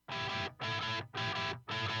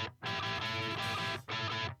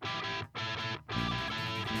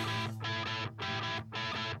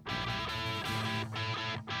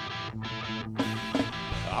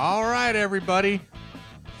All right, everybody.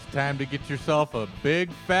 It's time to get yourself a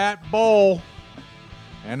big fat bowl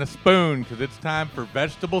and a spoon because it's time for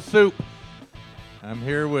vegetable soup. I'm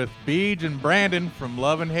here with Beej and Brandon from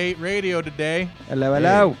Love and Hate Radio today. Hello,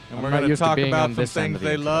 hello. And we're going to talk about some things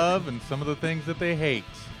they love and some of the things that they hate.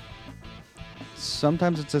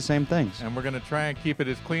 Sometimes it's the same things. And we're going to try and keep it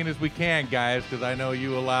as clean as we can, guys, because I know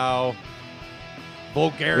you allow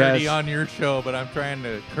vulgarity on your show, but I'm trying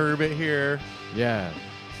to curb it here. Yeah.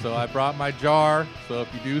 So I brought my jar. So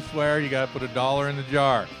if you do swear, you got to put $1 in the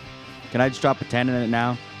jar. Can I just drop a 10 in it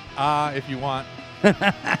now? If you want. Because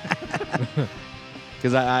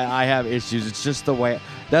I have issues. It's just the way.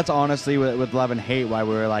 That's honestly with Love and Hate why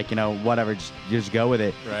we were like, whatever, just go with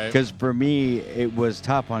it. Right. Because for me, it was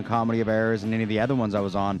tough on Comedy of Errors and any of the other ones I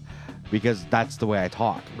was on because that's the way I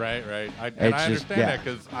talk. Right. I understand that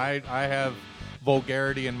because I have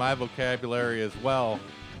vulgarity in my vocabulary as well.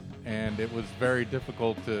 And it was very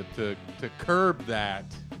difficult to curb that.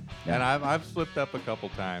 Yeah. And I've slipped up a couple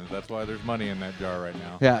times. That's why there's money in that jar right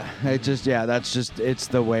now. Yeah, it's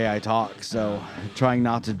the way I talk. So trying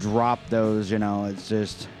not to drop those, it's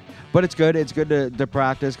just, but it's good. It's good to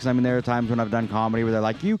practice because, there are times when I've done comedy where they're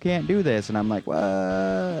like, you can't do this. And I'm like,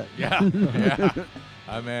 what? Yeah.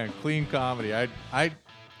 Man, clean comedy.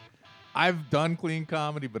 I've done clean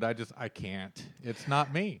comedy, but I can't. It's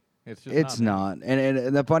not me. It's not.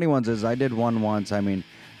 And the funny ones is I did one once.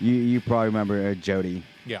 You probably remember Jody.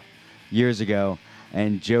 Yeah. Years ago.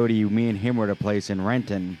 And Jody, me and him were at a place in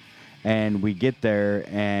Renton. And we get there,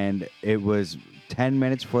 and it was 10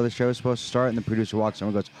 minutes before the show was supposed to start. And the producer walks in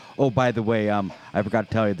and goes, oh, by the way, I forgot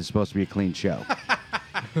to tell you this is supposed to be a clean show.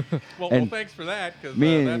 well, thanks for that, because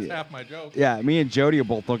that's half my joke. Yeah, me and Jody are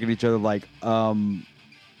both looking at each other like, then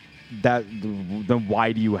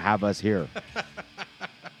why do you have us here?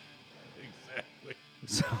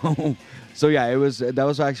 So yeah, that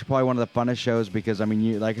was actually probably one of the funnest shows because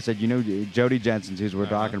like I said, Jody Jensen, who we're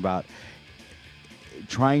talking about,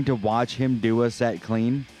 trying to watch him do a set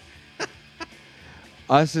clean.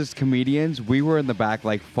 Us as comedians, we were in the back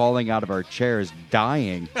like falling out of our chairs,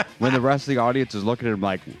 dying when the rest of the audience is looking at him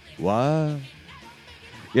like, what?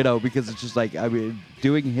 Because it's just like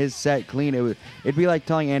doing his set clean. It'd be like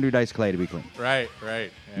telling Andrew Dice Clay to be clean. Right.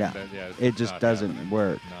 And it just doesn't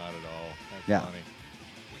work. Not at all. That's funny.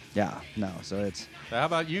 Yeah, no, so it's... So how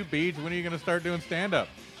about you, Beej? When are you going to start doing stand-up?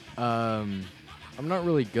 I'm not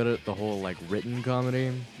really good at the whole, written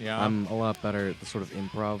comedy. Yeah. I'm a lot better at the sort of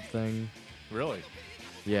improv thing. Really?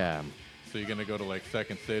 Yeah. So you're going to go to,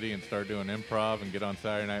 Second City and start doing improv and get on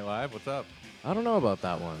Saturday Night Live? What's up? I don't know about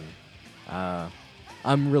that one.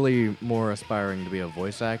 I'm really more aspiring to be a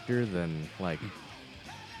voice actor than, Oh,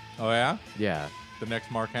 yeah? Yeah. The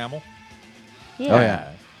next Mark Hamill? Yeah. Oh,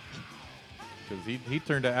 yeah. Because he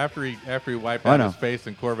turned out after he wiped out his face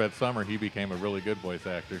in Corvette Summer, he became a really good voice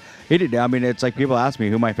actor. He did. It's like people ask me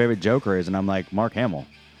who my favorite Joker is, and I'm like, Mark Hamill.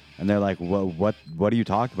 And they're like, what are you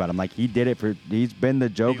talking about? I'm like, he's been the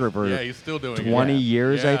Joker he's still doing 20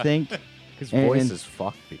 years, I think. His voice is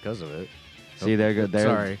fucked because of it. See, there you go.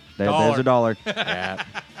 Sorry. There's $1. Yeah.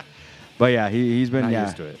 But yeah, he's been Not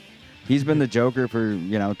used to it. He's been the Joker for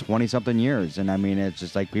 20-something years, and it's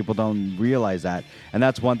just like people don't realize that, and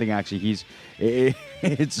that's one thing. Actually,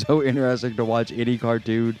 it's so interesting to watch any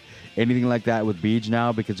cartoon, anything like that with Beej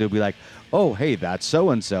now because he'll be like, "Oh, hey, that's so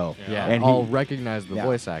and so," and I'll recognize the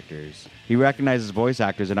voice actors. He recognizes voice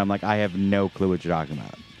actors, and I'm like, I have no clue what you're talking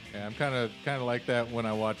about. Yeah, I'm kind of like that when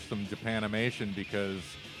I watch some Japanimation because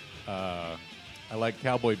I like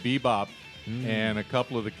Cowboy Bebop. And a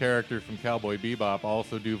couple of the characters from Cowboy Bebop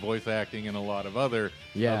also do voice acting in a lot of other of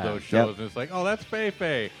those shows. Yep. And it's like, oh, that's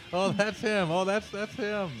Fei-Fei. Oh, that's him. Oh, that's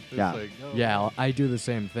him. It's like, oh. Yeah, I do the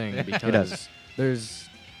same thing because there's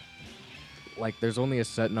only a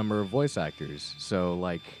set number of voice actors. So,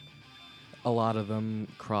 a lot of them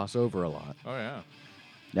cross over a lot. Oh, yeah.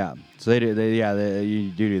 Yeah, so you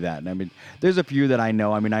do that. There's a few that I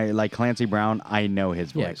know. I like Clancy Brown. I know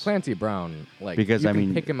his voice. Yeah, Clancy Brown. Because you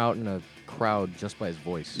can pick him out in a crowd just by his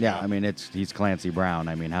voice. Yeah, he's Clancy Brown.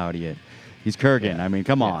 How do you? He's Kurgan. Yeah.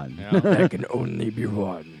 Come on. Yeah. There can only be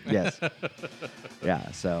one. Yes. Yeah.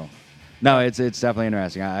 So, no, it's definitely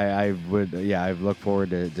interesting. I look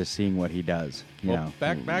forward to seeing what he does.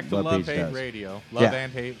 Back to Love Hate Radio. Love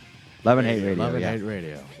and Hate Radio. Love and Hate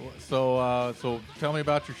Radio. So tell me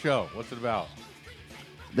about your show. What's it about?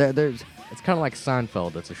 It's kind of like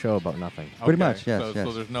Seinfeld. It's a show about nothing. Pretty much, yes.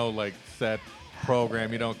 So there's no set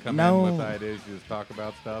program. You don't come in with ideas. You just talk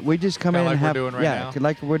about stuff. We just come in and have we're doing right now.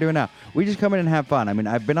 like we're doing now. We just come in and have fun.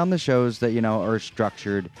 I've been on the shows that are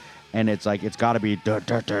structured, and it's like it's got to be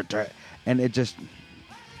and it just.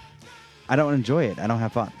 I don't enjoy it. I don't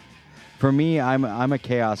have fun. For me, I'm a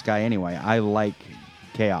chaos guy anyway. I like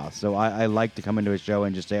chaos. So I like to come into a show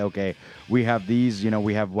and just say, okay, we have these,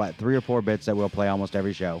 we have 3 or 4 bits that we'll play almost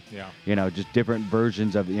every show. Yeah. Just different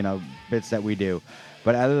versions of, bits that we do.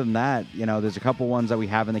 But other than that, there's a couple ones that we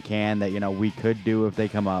have in the can that, we could do if they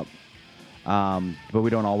come up. But we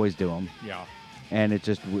don't always do them. Yeah. And it's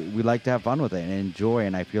just, we like to have fun with it and enjoy.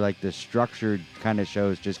 And I feel like the structured kind of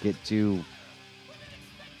shows just get too,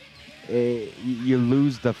 you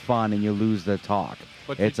lose the fun and you lose the talk.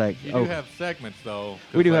 But it's you, like, you do have segments, though.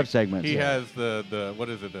 We do have segments. He yeah. has the what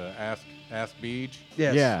is it, the Ask Beach?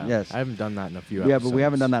 Yes. Yeah. Yes. I haven't done that in a few Yeah, episodes. but we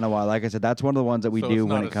haven't done that in a while. Like I said, that's one of the ones that we So do it's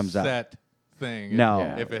not when a it comes set up. thing.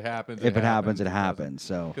 No. If it happens, If it happens, it because- happens.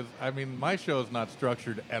 So, Because I mean, my show's not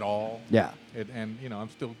structured at all. yeah. And I'm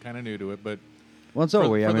still kind of new to it, but Well, so for- are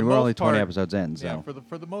we. I for the mean, we're only most 20 part- episodes in. So, yeah,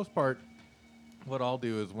 for the most part, what I'll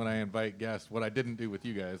do is when I invite guests, what I didn't do with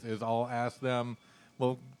you guys is I'll ask them,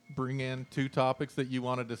 well, bring in 2 topics that you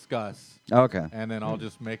want to discuss, okay. and then I'll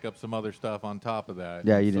just make up some other stuff on top of that.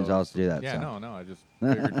 Yeah, you didn't tell us to do that. Yeah, so. no, I just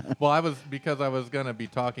figured. Well, because I was gonna be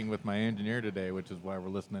talking with my engineer today, which is why we're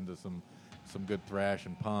listening to some good thrash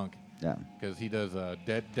and punk. Yeah. Because he does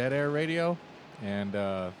dead air radio, and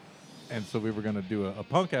so we were gonna do a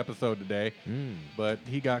punk episode today, but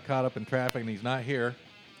he got caught up in traffic and he's not here,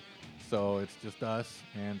 so it's just us.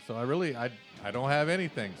 And so I don't have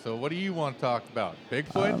anything. So what do you want to talk about?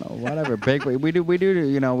 Bigfoot? I don't know, whatever. Big. We do. We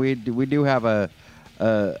do have a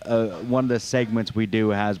one of the segments we do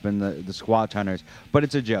has been the Squatch Hunters, but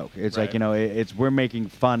it's a joke. It's like Right. it's we're making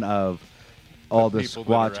fun of all the people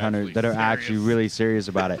Squatch Hunters that are actually serious. really serious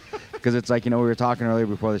about it, because it's like we were talking earlier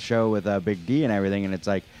before the show with Big D and everything, and it's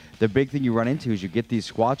like the big thing you run into is you get these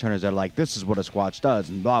Squatch Hunters that are like, this is what a Squatch does,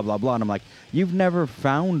 and blah blah blah, and I'm like, you've never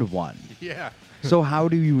found one. Yeah. So how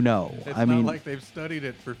do you know? It's I not mean, like they've studied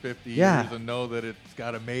it for 50 Yeah. years and know that it's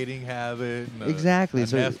got a mating habit and Exactly, a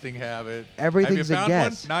so nesting habit. everything's a Have you found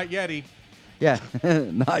guess. one? Not yeti. yeah,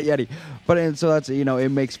 not Yeti. But and so that's it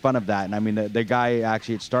makes fun of that. And I mean, the guy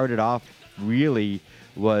actually it started off really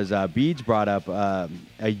was Beach brought up a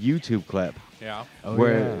YouTube clip Yeah. Oh,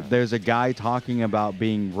 where yeah. there's a guy talking about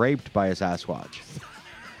being raped by a Sasquatch.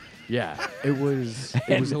 Yeah, it was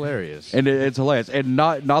hilarious. And it's hilarious. And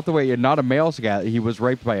not the way, not a male Sasquatch. He was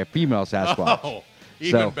raped by a female Sasquatch. Oh,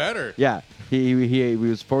 even So, better. Yeah, he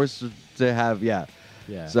was forced to have Yeah.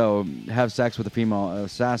 So have sex with a female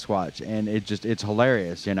Sasquatch, and it's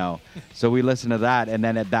hilarious, So we listened to that, and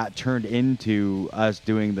then that turned into us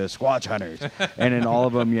doing the Squatch Hunters, and in all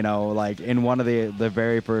of them, like in one of the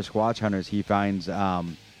very first Squatch Hunters, he finds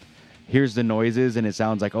hears the noises, and it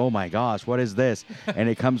sounds like, oh my gosh, what is this? And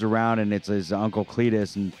it comes around, and it's his Uncle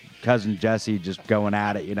Cletus and cousin Jesse just going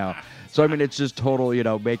at it, So I mean, it's just total,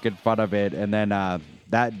 making fun of it, and then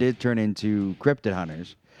that did turn into Cryptid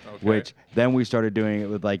Hunters. Okay. Which then we started doing it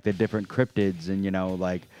with like the different cryptids, and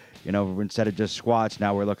instead of just Squatch,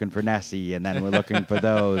 now we're looking for Nessie, and then we're looking for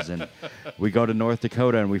those, and we go to North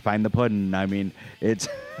Dakota and we find the puddin'. I mean, it's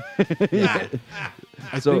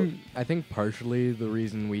I think partially the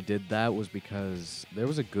reason we did that was because there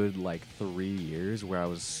was a good 3 years where I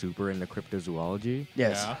was super into cryptozoology.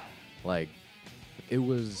 yes, Yeah. Like, it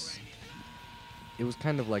was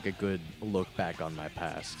kind of like a good look back on my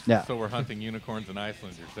past. yeah. So we're hunting unicorns in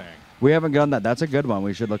Iceland, you're saying? We haven't done that. That's a good one.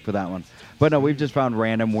 We should look for that one. But no, we've just found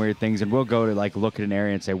random weird things, and we'll go to look at an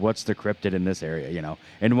area and say, what's the cryptid in this area,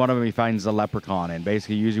 And one of them he finds the leprechaun, and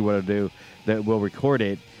basically usually what I'll do, that we'll record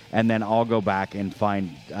it, and then I'll go back and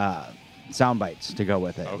find sound bites to go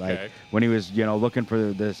with it. Okay. Like when he was, looking for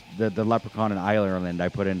the leprechaun in Ireland, I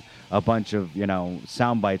put in a bunch of,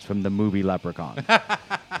 sound bites from the movie Leprechaun.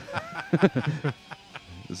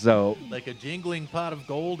 So Like a jingling pot of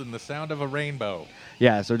gold and the sound of a rainbow.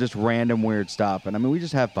 yeah, so just random weird stuff, and I mean we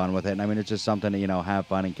just have fun with it. And I mean it's just something to have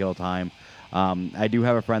fun and kill time. I do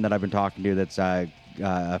have a friend that I've been talking to that's a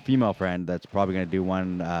female friend that's probably going to do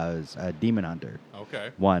one as a demon hunter.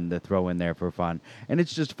 Okay. One to throw in there for fun. And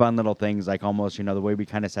it's just fun little things, like almost, the way we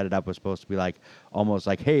kind of set it up was supposed to be almost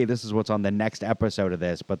like, hey, this is what's on the next episode of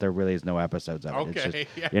this, but there really is no episodes of it. Okay, It's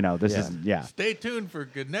just, yeah. this Yeah. is, yeah. Stay tuned for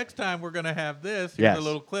good. Next time we're gonna have this. Here's Yes. a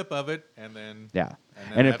little clip of it, and then Yeah. then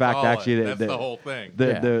And in that's fact, all actually, that's the whole thing.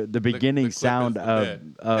 the beginning clip is sound the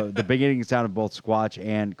of the beginning sound of both Squatch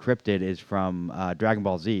and Cryptid is from Dragon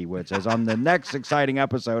Ball Z, which is on the next exciting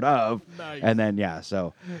episode of. Nice. And then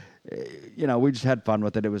so we just had fun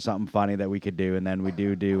with it. It was something funny that we could do, and then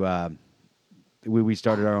we we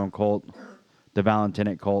started our own cult, the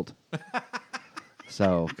Valentinate cult.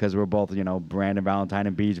 So, because we're both, Brandon Valentine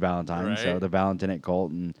and Beach Valentine, so Right. the Valentinate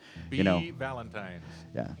cult, and Be Valentine's.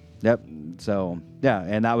 yeah. Yep. So yeah,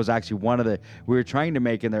 and that was actually one of the we were trying to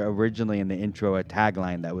make originally in the intro a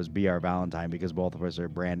tagline that was "Be Our Valentine" because both of us are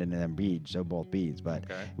Brandon and then Beej, so both B's. But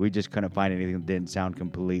we just couldn't find anything that didn't sound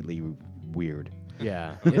completely weird.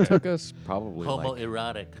 Yeah, it took us probably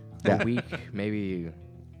homoerotic. a week, maybe.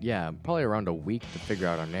 Yeah, probably around a week to figure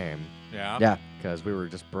out our name. Yeah. Yeah. Because we were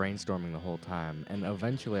just brainstorming the whole time, and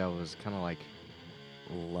eventually I was kind of like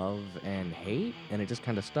love and hate, and it just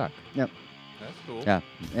kind of stuck. Yep. That's cool. Yeah,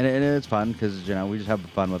 and it's fun because we just have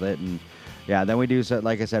fun with it, and yeah, then we do. So,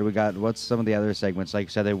 like I said, we got what's some of the other segments. Like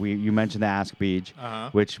you said, that you mentioned the Ask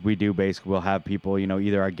Beej, which we do basically. We'll have people,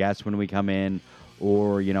 either our guests when we come in,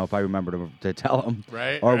 or if I remember to tell them,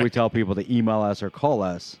 right, or we tell people to email us or call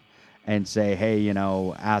us and say, hey,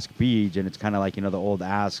 ask Beej, and it's kind of like the old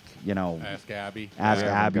ask Abby,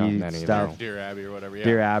 Abby stuff, Dear Abby or whatever. Yeah.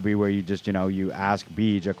 Dear Abby, where you just you ask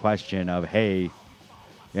Beej a question of, hey,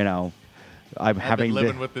 I've been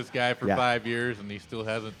living with this guy for 5 years, and he still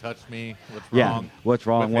hasn't touched me. What's wrong? Yeah, what's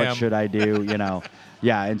wrong? What him? should I do?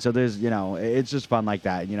 Yeah, and so there's, it's just fun like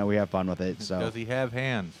that. We have fun with it. So does he have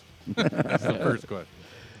hands? That's the first question.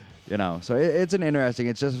 So it's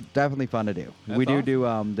it's just definitely fun to do. That's we do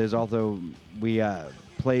awesome. there's also, we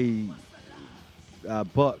play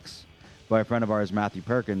books by a friend of ours, Matthew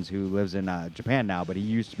Perkins, who lives in Japan now, but he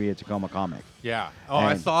used to be a Tacoma comic. Yeah. Oh,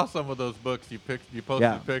 I saw some of those books. You posted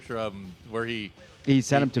a picture of them where he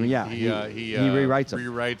sent them to me. Yeah. He rewrites them.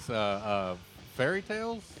 Rewrites fairy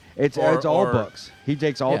tales. It's all books. He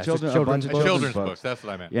takes all children's children's books. That's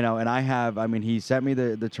what I meant. And I have, he sent me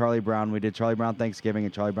the Charlie Brown. We did Charlie Brown Thanksgiving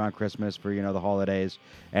and Charlie Brown Christmas for, the holidays,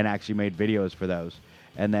 and actually made videos for those.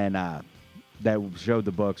 And then that showed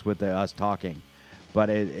the books with us talking. But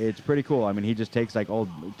it's pretty cool. He just takes like old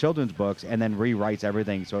children's books and then rewrites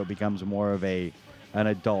everything so it becomes more of an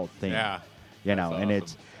adult thing. Yeah. And awesome.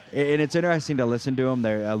 it's interesting to listen to them.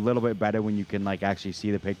 They're a little bit better when you can like actually see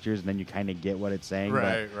the pictures and then you kind of get what it's saying.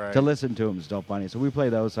 Right. To listen to them is still funny. So we play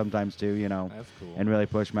those sometimes too, That's cool. and really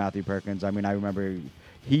push Matthew Perkins. I remember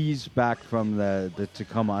he's back from the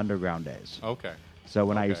Tacoma Underground days. Okay. So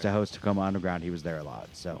when I used to host Tacoma Underground, he was there a lot.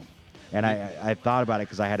 So, and I thought about it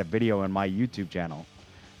because I had a video on my YouTube channel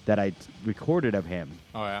that I recorded of him.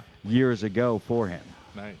 Oh yeah. Years ago for him.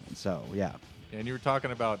 Nice. So yeah. And you were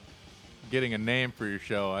talking about getting a name for your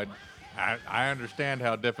show. I understand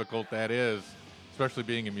how difficult that is, especially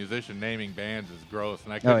being a musician. Naming bands is gross,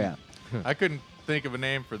 and I couldn't think of a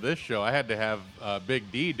name for this show. I had to have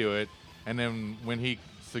Big D do it, and then when he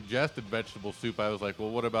suggested vegetable soup, I was like, well,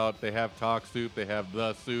 what about they have talk soup, they have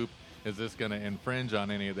the soup? Is this going to infringe on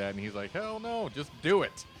any of that? And he's like, hell no, just do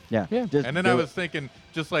it. Yeah. And then I was thinking,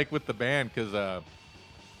 just like with the band, because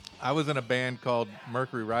I was in a band called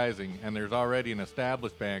Mercury Rising, and there's already an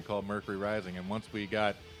established band called Mercury Rising. And once we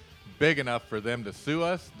got big enough for them to sue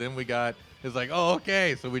us, then it's like, oh,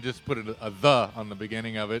 okay. So we just put a the on the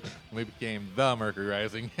beginning of it, and we became the Mercury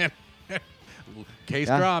Rising. Case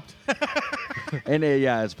dropped. And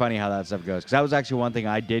it's funny how that stuff goes. Because that was actually one thing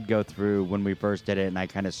I did go through when we first did it, and I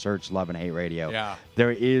kind of searched Love and Hate Radio. Yeah.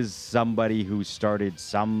 There is somebody who started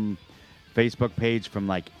some Facebook page from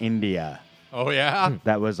like India. Oh, yeah?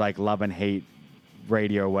 That was like Love and Hate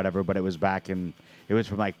Radio or whatever, but it was from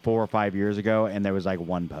like 4 or 5 years ago, and there was like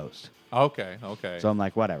one post. Okay. So I'm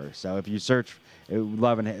like, whatever. So if you search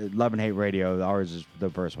Love and Hate Radio, ours is the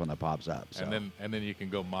first one that pops up. So. And then you can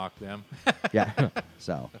go mock them. Yeah.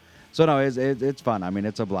 So no, it's fun.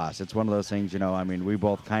 It's a blast. It's one of those things, we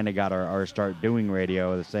both kind of got our start doing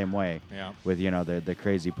radio the same way. Yeah. With, the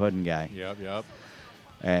crazy pudding guy. Yep.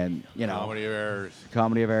 And, Comedy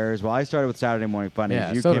of Errors. Well, I started with Saturday Morning Funnies.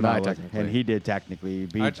 Yeah, you so came did I, out with, technically. and he did technically.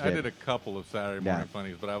 I did a couple of Saturday Morning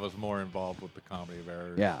Funnies, but I was more involved with the Comedy of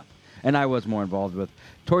Errors. Yeah. And I was more involved with,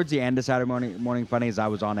 towards the end of Saturday Morning Funnies, I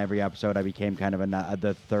was on every episode. I became kind of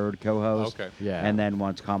the third co-host. Okay. Yeah. And then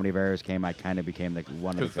once Comedy of Errors came, I kind of became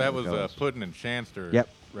one of the Because that was co-hosts. Puddin' and Shanster. Yep.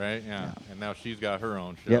 Right? Yeah. And now she's got her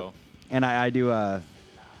own show. Yep. And I do,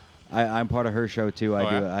 I'm part of her show too.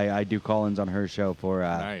 I do call-ins on her show for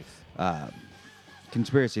nice.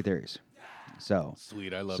 Conspiracy theories. So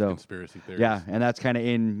sweet. I love conspiracy theories. Yeah, and that's kind of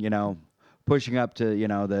in, pushing up to,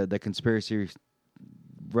 the conspiracy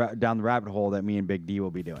down the rabbit hole that me and Big D will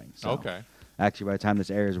be doing. So okay. Actually, by the time this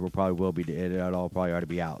airs, it'll probably ought to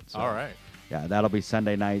be out. So, all right. Yeah, that'll be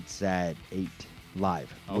Sunday nights at 8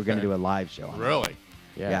 live. Okay. We're gonna do a live show. Really?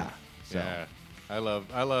 Yeah. So. Yeah. I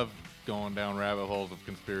love going down rabbit holes of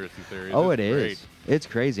conspiracy theories. Oh, it's it great. is. It's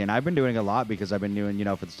crazy, and I've been doing a lot because I've been doing,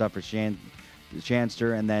 for the stuff for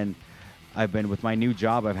Shanster, and then I've been with my new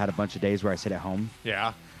job. I've had a bunch of days where I sit at home.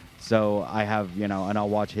 Yeah. So I have, and I'll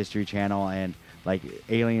watch History Channel, and like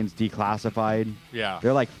Aliens Declassified. Yeah.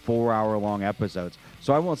 They're like 4-hour-long episodes.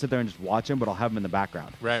 So I won't sit there and just watch them, but I'll have them in the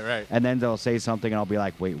background. Right. And then they'll say something, and I'll be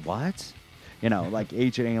like, wait, what? You know, like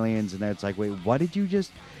Ancient Aliens, and then it's like, wait, what did you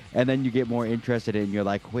just... And then you get more interested in, you're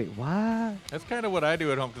like, wait, what? That's kind of what I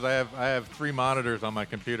do at home, because I have 3 monitors on my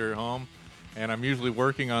computer at home, and I'm usually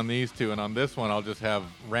working on these 2, and on this one I'll just have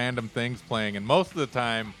random things playing, and most of the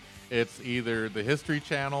time it's either the History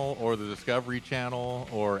Channel or the Discovery Channel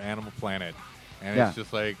or Animal Planet, and Yeah. it's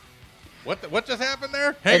just like, what just happened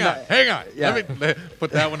there? Hang on. Yeah. Let me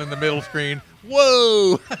put that one in the middle screen.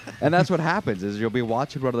 Whoa! And that's what happens, is you'll be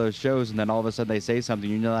watching one of those shows, and then all of a sudden they say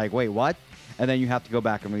something, and you're like, wait, what? And then you have to go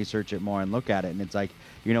back and research it more and look at it, and it's like,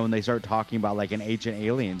 you know, when they start talking about like an Ancient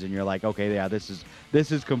Aliens, and you're like, okay, yeah, this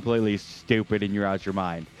is completely stupid, and you're out your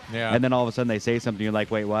mind. Yeah. And then all of a sudden they say something, you're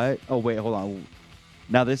like, wait, what? Oh, wait, hold on.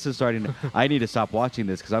 Now this is starting to. I need to stop watching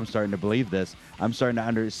this because I'm starting to believe this. I'm starting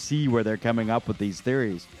to see where they're coming up with these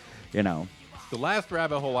theories. You know. The last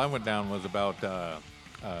rabbit hole I went down was about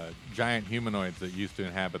giant humanoids that used to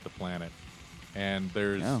inhabit the planet, and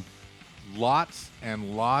there's lots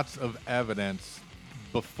and lots of evidence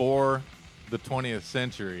before the 20th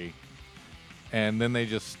century, and then they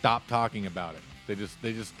just stopped talking about it.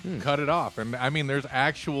 They just cut it off. And I mean, there's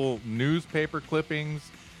actual newspaper clippings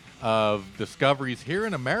of discoveries here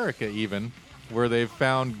in America, even where they've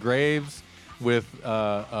found graves with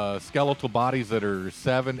skeletal bodies that are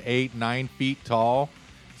 7, 8, 9 feet tall,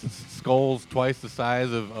 skulls twice the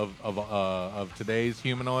size of today's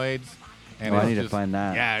humanoids. And I need just, to find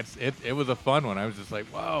that. Yeah, it was a fun one. I was just like,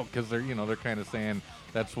 whoa, because they're kind of saying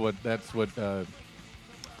that's why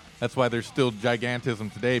there's still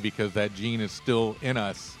gigantism today, because that gene is still in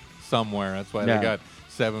us somewhere. That's why they got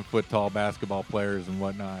 7-foot tall basketball players and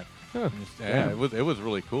whatnot. Huh. It was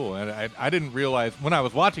really cool, and I didn't realize when I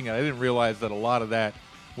was watching it. I didn't realize that a lot of that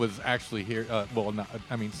was actually here.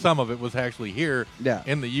 Some of it was actually here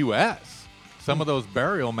in the U.S. Some of those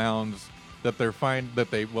burial mounds that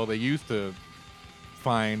they used to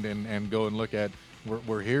find and go and look at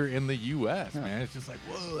were here in the U.S. Man, it's just like,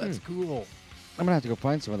 whoa, that's cool. I'm gonna have to go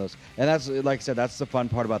find some of those. And that's, like I said, that's the fun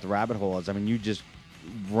part about the rabbit hole. Is, I mean, you just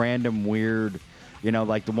random weird, you know,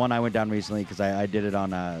 like the one I went down recently because I did it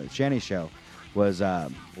on Shanny's show was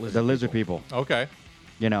the lizard people. Okay.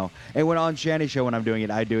 You know, and when on Shanny's show, when I'm doing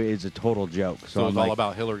it, I do it as a total joke. So it's all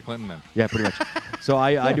about Hillary Clinton then. Yeah, pretty much. So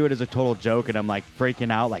I do it as a total joke, and I'm like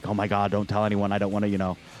freaking out, like, oh my God, don't tell anyone. I don't want to, you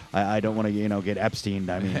know, I don't want to, you know, get Epsteined.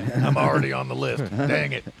 I mean, I'm already on the list.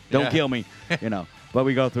 Dang it. Don't kill me, you know. But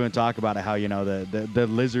we go through and talk about it, how, you know, the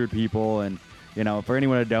lizard people, and, you know, for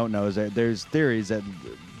anyone who don't know, is that there's theories that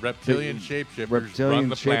reptilian shapeshifters run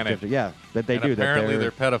the planet. Yeah, that they and do. Apparently,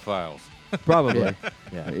 that they're pedophiles. Probably.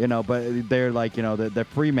 Yeah. You know, but they're like, you know, the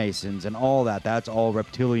Freemasons and all that. That's all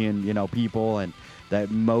reptilian, you know, people, and that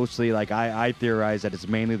mostly, like, I theorize that it's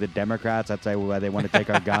mainly the Democrats. That's why they want to take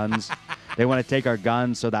our guns. They want to take our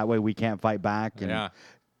guns so that way we can't fight back. And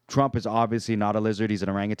Trump is obviously not a lizard. He's an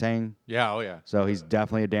orangutan. Yeah, oh yeah. So he's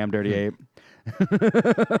definitely a damn dirty ape.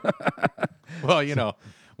 Well, you know,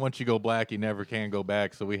 once you go black, you never can go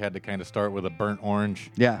back. So we had to kind of start with a burnt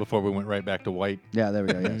orange before we went right back to white. Yeah, there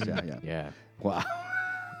we go. Yes, yeah. Wow.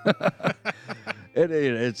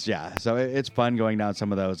 It's So it's fun going down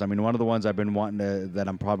some of those. I mean, one of the ones I've been wanting to, that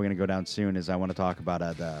I'm probably going to go down soon, is I want to talk about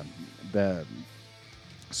the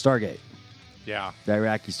Stargate. Yeah. The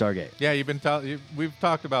Iraqi Stargate. Yeah, we've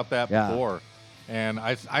talked about that before. And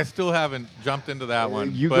I still haven't jumped into that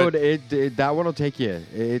one. You go to it. That one will take you.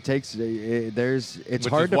 It takes. It's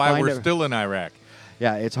hard to find. Why we're still in Iraq.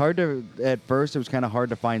 Yeah, it's hard to. At first, it was kind of hard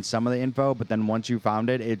to find some of the info, but then once you found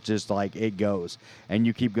it, it just like it goes, and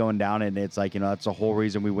you keep going down, and it's like, you know, that's the whole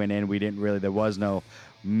reason we went in. We didn't really. There was no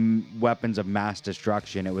weapons of mass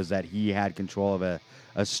destruction. It was that he had control of a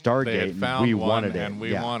Stargate. They had found we one, wanted it, and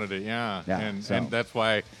we wanted it. Yeah. And so. that's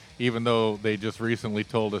why, even though they just recently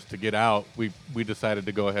told us to get out, we decided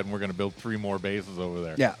to go ahead and we're going to build 3 more bases over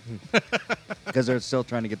there. Yeah, because they're still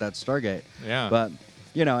trying to get that Stargate. Yeah, but.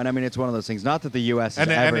 You know, and I mean, it's one of those things. Not that the U.S.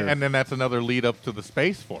 and then that's another lead up to the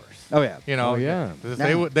Space Force. Oh yeah, you know,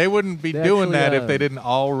 they wouldn't be they doing actually, that if they didn't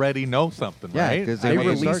already know something, right? Because they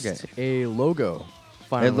released a logo.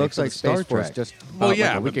 Finally, it looks like Space Star Force Trek. just well, like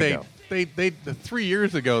a week ago. They 3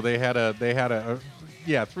 years ago they had a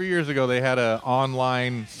 3 years ago they had a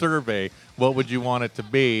online survey. What would you want it to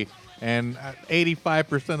be? And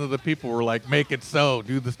 85% of the people were like, make it so,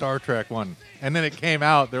 do the Star Trek one. And then it came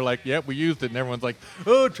out, they're like, yep, we used it. And everyone's like,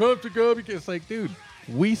 oh, Trump to go. It's like, dude,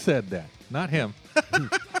 we said that, not him.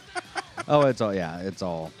 Oh, it's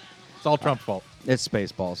all Trump's fault. It's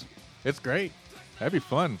Spaceballs. It's great. That'd be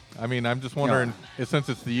fun. I mean, I'm just wondering, since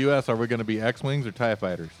it's the U.S., are we going to be X-Wings or TIE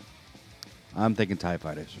Fighters? I'm thinking TIE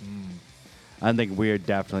Fighters. I think we are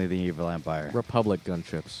definitely the evil empire. Republic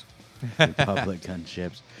gunships. Republic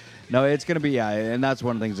gunships. No, it's going to be, and that's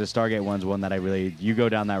one of the things. The Stargate one's one that I really, you go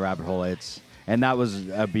down that rabbit hole, and that was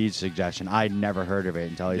a Beach suggestion. I'd never heard of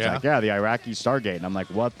it until he's like, yeah, the Iraqi Stargate. And I'm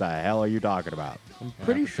like, what the hell are you talking about? I'm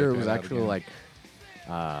pretty sure it was actually like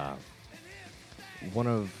one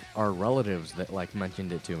of our relatives that like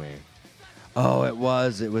mentioned it to me. Oh, it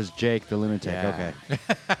was Jake the lunatic. Yeah.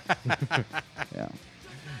 Okay. Yeah.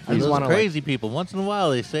 These crazy people. Once in a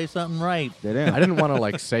while, they say something right. They do. I didn't want to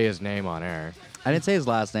like say his name on air. I didn't say his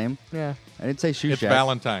last name. Yeah. I didn't say Shoe It's Shack.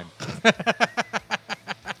 Valentine.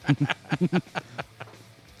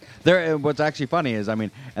 What's actually funny is, I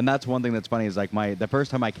mean, and that's one thing that's funny is like the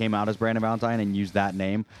first time I came out as Brandon Valentine and used that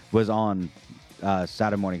name was on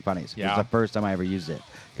Saturday Morning Funnies. It was the first time I ever used it.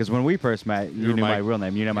 Because when we first met, you knew my real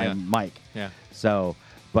name. You know my Mike. Yeah. So,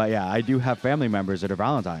 but yeah, I do have family members that are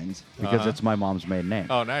Valentines because it's my mom's maiden name.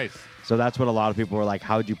 Oh, nice. So that's what a lot of people were like,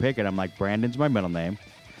 how'd you pick it? I'm like, Brandon's my middle name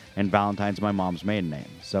and Valentine's my mom's maiden name.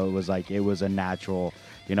 So it was like, it was a natural,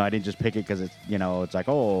 I didn't just pick it because it's, it's like,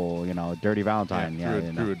 Dirty Valentine.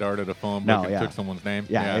 Threw a dart at a phone book and took someone's name.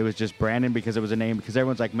 Yeah, it was just Brandon because it was a name, because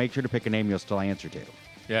everyone's like, make sure to pick a name you'll still answer to.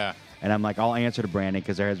 Yeah. And I'm like, I'll answer to Brandon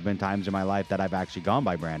because there has been times in my life that I've actually gone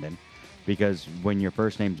by Brandon, because when your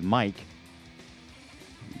first name's Mike,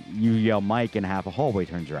 you yell Mike and half a hallway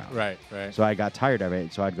turns around. Right. So I got tired of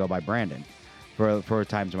it, so I'd go by Brandon for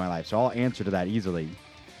times in my life. So I'll answer to that easily.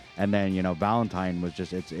 And then, Valentine was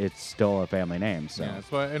just, it's still a family name. So yeah,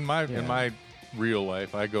 that's why in my real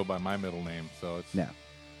life, I go by my middle name. So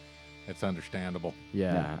it's understandable.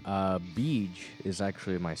 Yeah. Beej is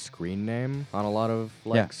actually my screen name on a lot of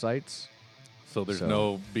sites. So there's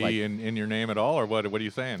no B in your name at all, or what are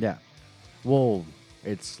you saying? Yeah. Well,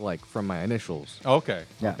 it's like from my initials. Okay.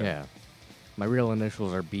 Yeah. Okay. Yeah. My real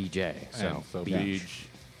initials are BJ. So Beej.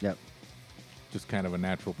 Yep. Just kind of a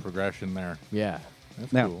natural progression there. Yeah.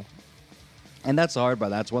 That's Now, cool. And that's the hard part.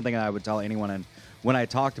 That's one thing I would tell anyone. And when I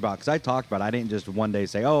talked about, because I talked about, I didn't just one day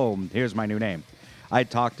say, oh, here's my new name. I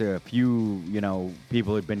talked to a few,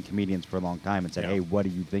 people who'd been comedians for a long time and said, hey, what do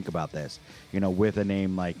you think about this? With a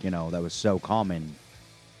name like, that was so common.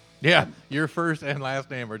 Yeah, your first and last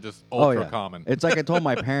name are just ultra common. It's like I told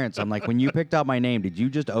my parents, I'm like, when you picked out my name, did you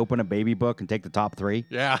just open a baby book and take the top 3?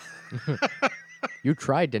 Yeah. You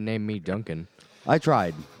tried to name me Duncan. I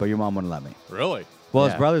tried, but your mom wouldn't let me. Really? Well,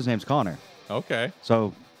 his brother's name's Connor. Okay.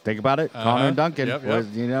 So think about it. Connor and Duncan. Yep.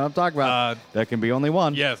 You know what I'm talking about. There can be only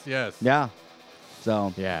one. Yes. Yeah.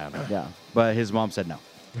 So. Yeah. But his mom said no.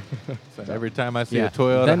 So every time I see a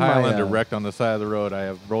Toyota Then Highlander wrecked on the side of the road,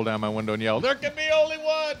 I roll down my window and yell, there can be only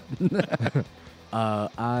one!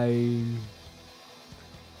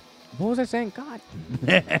 What was I saying? God.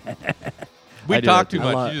 We do talk that too too.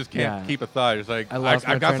 much. You just can't keep a thought. It's like, I lost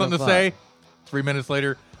my I got train of something to thought. say. 3 minutes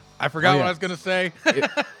later, I forgot Oh, what yeah. I was going to say.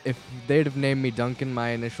 If they'd have named me Duncan,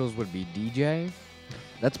 my initials would be DJ.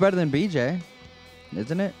 That's better than BJ,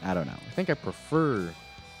 isn't it? I don't know. I think I prefer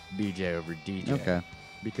BJ over DJ. Okay.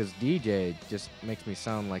 Because DJ just makes me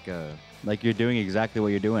sound like a... Like you're doing exactly what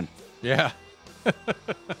you're doing. Yeah.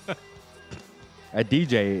 A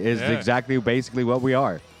DJ is exactly basically what we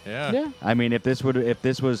are. Yeah. I mean, if this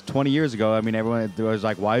was 20 years ago, I mean, everyone was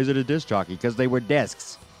like, why is it a disc jockey? Because they were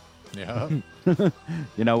discs. Yeah.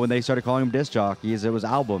 When they started calling them disc jockeys, it was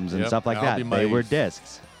albums and Yep, stuff like that. They albumays. were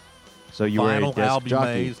discs. So you were a Final disc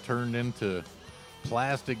jockey. albumays turned into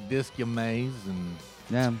plastic discumays, and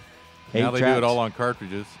Yeah. now they do 8-tracks. it all on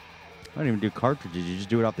cartridges. I don't even do cartridges. You just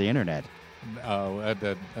do it off the internet. At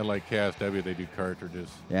like KSW, they do cartridges.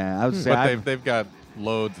 Yeah, I would say But they've got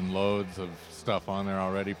loads and loads of stuff on there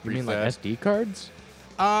already. You mean like preset. SD cards?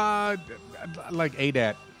 Like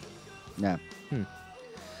ADAT. Yeah.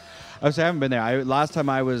 I would say I haven't been there. Last time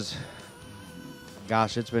I was,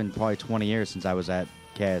 gosh, it's been probably 20 years since I was at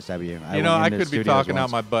KSW. I could be talking out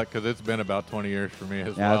my butt because it's been about 20 years for me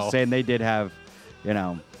as Yeah, I well. was saying they did have,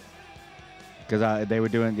 because they were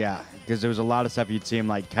doing, because there was a lot of stuff you'd see them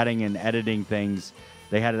like cutting and editing things.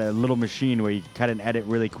 They had a little machine where you could cut and edit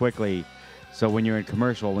really quickly. So when you're in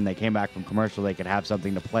commercial, when they came back from commercial, they could have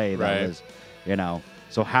something to play that was,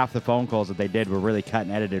 so half the phone calls that they did were really cut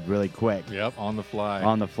and edited really quick. Yep, on the fly.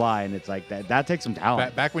 On the fly, and it's like that takes some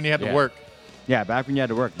talent. Back when you had to work. Yeah, back when you had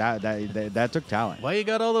to work, that took talent. Why you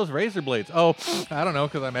got all those razor blades? Oh, I don't know,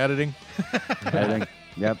 because I'm editing. Editing.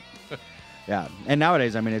 Yep. Yeah, and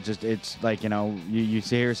nowadays, I mean, it's like you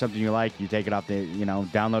see hear something you like, you take it off the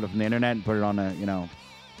download it from the internet and put it on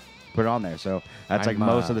put it on there. So that's like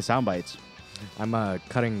most of the sound bites. I'm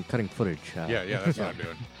cutting footage. Yeah, that's what I'm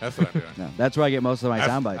doing. That's what I'm doing. No, that's where I get most of my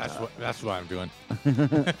sound bites. That's what I'm doing.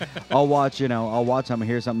 I'll watch something,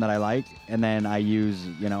 hear something that I like, and then I use,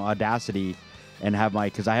 Audacity and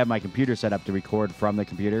because I have my computer set up to record from the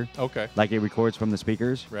computer. Okay. Like it records from the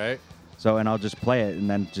speakers. Right. So, and I'll just play it and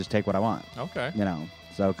then just take what I want. Okay.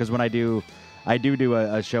 So, because when I do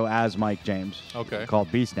a show as Mike James. Okay.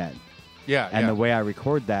 Called BeastNet. Yeah. And the way I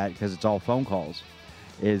record that, because it's all phone calls,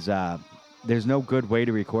 is there's no good way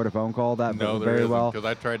to record a phone call that very well. Because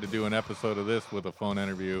I tried to do an episode of this with a phone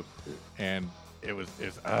interview, and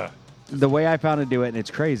it's the way I found to do it, and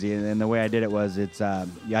it's crazy, and the way I did it was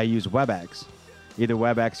I use WebEx. Either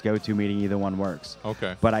WebEx, GoToMeeting, either one works.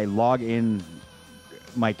 Okay. But I log in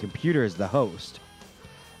my computer as the host,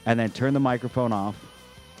 and then turn the microphone off,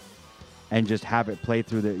 and just have it play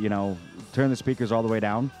through turn the speakers all the way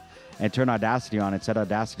down, and turn Audacity on and set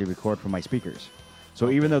Audacity to record from my speakers. So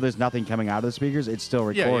even though there's nothing coming out of the speakers, it still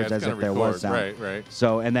records as if there was sound. Right.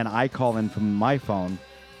 So, and then I call in from my phone,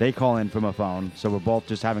 they call in from a phone, so we're both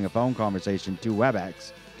just having a phone conversation to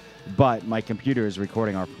WebEx, but my computer is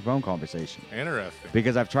recording our phone conversation. Interesting.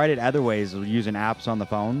 Because I've tried it other ways, using apps on the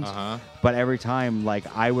phones, but every time,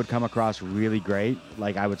 I would come across really great,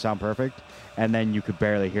 I would sound perfect, and then you could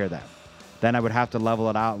barely hear them. Then I would have to level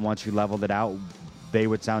it out, and once you leveled it out, they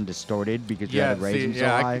would sound distorted because you had to raise them so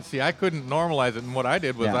high. I couldn't normalize it, and what I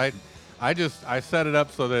did was I set it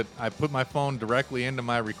up so that I put my phone directly into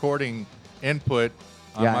my recording input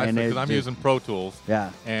on because I'm using Pro Tools.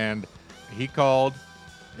 Yeah. And he called.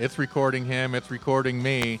 It's recording him. It's recording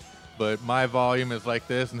me. But my volume is like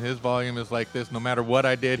this, and his volume is like this. No matter what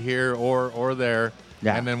I did here or there.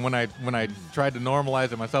 Yeah. And then when I tried to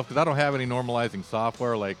normalize it myself, because I don't have any normalizing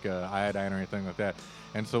software like Iodine or anything like that.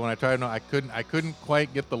 And so when I tried, I couldn't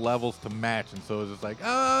quite get the levels to match, and so it was just like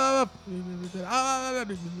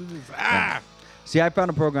See, I found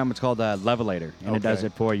a program. It's called Levelator, and it does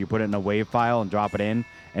it for you. You put it in a WAV file and drop it in,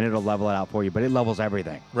 and it'll level it out for you. But it levels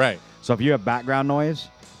everything. Right. So if you have background noise,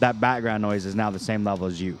 that background noise is now the same level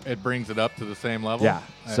as you. It brings it up to the same level. Yeah.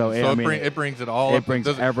 So it brings it all. It brings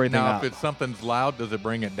everything now, up. if something's loud, does it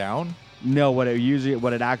bring it down? No, what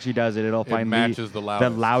it actually does, it'll find matches the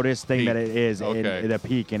loudest thing peak. that it is in the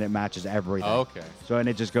peak, and it matches everything. Okay. So and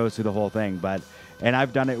it just goes through the whole thing. And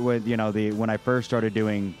I've done it with when I first started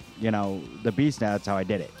doing the BeastNet. That's how I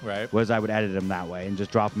did it. Right. Was I would edit them that way and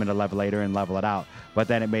just drop them into Levelator and level it out. But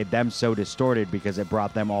then it made them so distorted because it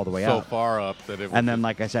brought them all the way up. So far up that it. And then,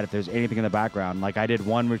 like I said, if there's anything in the background, like I did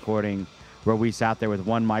one recording where we sat there with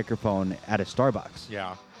one microphone at a Starbucks.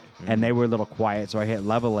 Yeah. And they were a little quiet, so I hit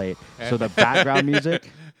level 8. So the background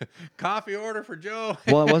music. Coffee order for Joe.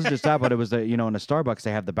 Well, it wasn't just that, but it was in a Starbucks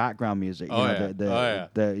they have the background music.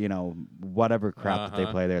 The whatever crap that they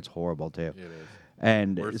play there. It's horrible too. It is.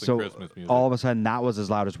 And Worse so than Christmas music. all of a sudden that was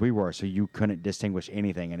as loud as we were, so you couldn't distinguish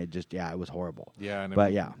anything, and it just it was horrible. Yeah,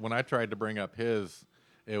 but when I tried to bring up his,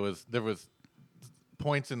 there was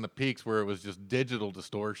points in the peaks where it was just digital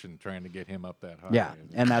distortion trying to get him up that high. Yeah,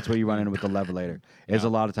 and that's what you run into with the Levelator. Is a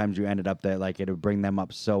lot of times you ended up that it would bring them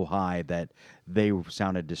up so high that they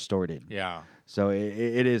sounded distorted. Yeah. So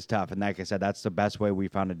it is tough, and like I said, that's the best way we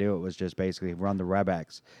found to do it was just basically run the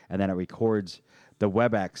WebEx, and then it records the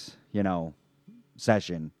WebEx,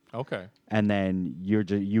 session. Okay. And then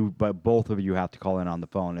but both of you have to call in on the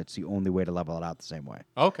phone. It's the only way to level it out the same way.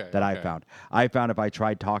 Okay. I found. I found if I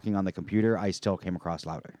tried talking on the computer, I still came across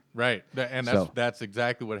louder. Right. And that's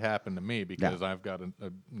exactly what happened to me because I've got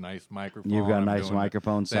a nice microphone. You've got a nice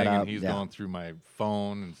microphone set up. And he's going through my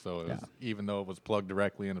phone, and so it was, even though it was plugged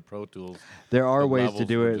directly into Pro Tools, there are ways to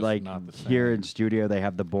do it. Like not the same. here in studio, they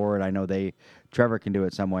have the board. I know Trevor can do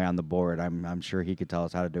it some way on the board. I'm sure he could tell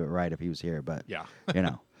us how to do it right if he was here. But yeah.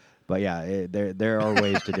 But yeah, there are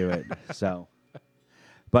ways to do it. So,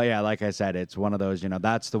 but yeah, like I said, it's one of those.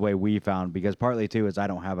 That's the way we found, because partly too is I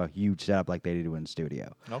don't have a huge setup like they do in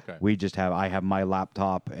studio. Okay. I have my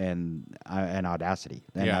laptop and Audacity,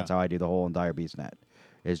 and that's how I do the whole entire BeastNet.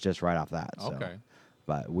 It's just right off that. So. Okay.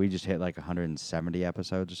 But we just hit like 170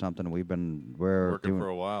 episodes or something. We're working for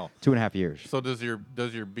a while, 2.5 years. So does your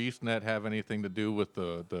BeastNet have anything to do with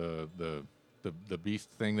the beast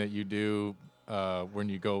thing that you do? When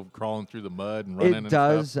you go crawling through the mud and running, it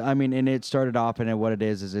does. I mean, and it started off, and what it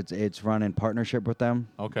is it's run in partnership with them.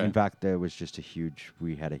 Okay. In fact, there was just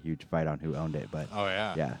we had a huge fight on who owned it, but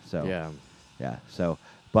yeah. So yeah. So,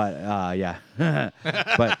 but yeah,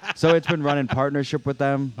 but so it's been run in partnership with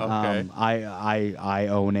them. Okay. I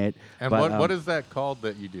own it. And but, what is that called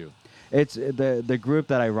that you do? It's the group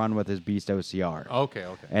that I run with is Beast OCR. Okay.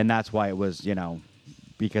 And that's why it was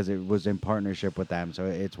because it was in partnership with them. So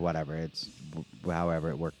it's whatever. It's however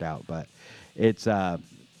it worked out. But it's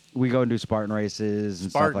we go and do Spartan races and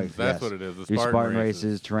Spartans, stuff like that. that's what it is, the do Spartan races,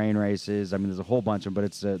 races. terrain races. I mean, there's a whole bunch of them, but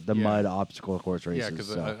it's the Yeah. mud obstacle course races. Yeah, because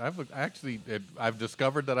so. I've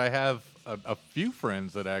discovered that I have a few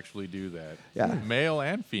friends that actually do that. Yeah. Male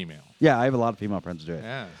and female. Yeah, I have a lot of female friends who do it.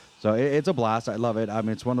 Yeah. So it's a blast. I love it. I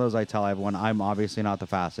mean, it's one of those I tell everyone. I'm obviously not the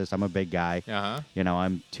fastest. I'm a big guy. Uh-huh. You know,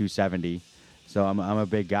 I'm 270, so I'm a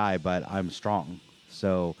big guy, but I'm strong.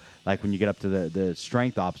 So like when you get up to the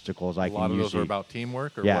strength obstacles, I A can lot of those usually are about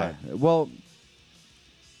teamwork or yeah. what? Well,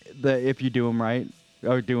 if you do them right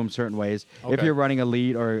or do them certain ways, if Okay. you're running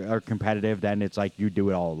elite or competitive, then it's like you do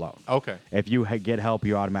it all alone. Okay. If you get help,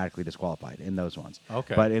 you're automatically disqualified in those ones.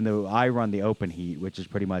 Okay. But I run the open heat, which is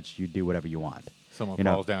pretty much you do whatever you want. Someone You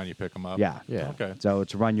know. falls down, you pick them up. Yeah. Yeah. Okay. So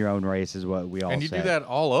it's run your own race is what we all And you say. do that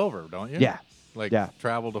all over, don't you? Yeah. Like Yeah.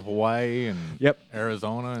 travel to Hawaii and Yep.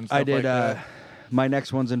 Arizona and stuff I did. like that. My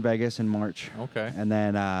next one's in Vegas in March. Okay. And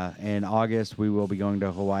then in August we will be going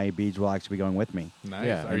to Hawaii Beach. Will actually be going with me. Nice.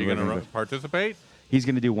 Yeah, Are you and going we're to gonna participate? He's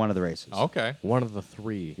going to do one of the races. Okay. One of the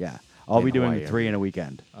three. Yeah. I'll In be doing Hawaii, 3 in a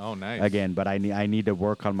weekend. Oh, nice. Again, but I need to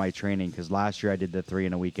work on my training because last year I did the 3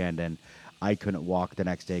 in a weekend and I couldn't walk the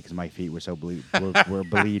next day because my feet were so were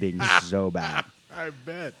bleeding so bad. I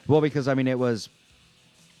bet. Well, because I mean it was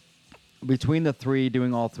between the 3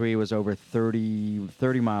 doing all 3 was over 30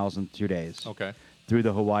 miles in 2 days. Okay. Through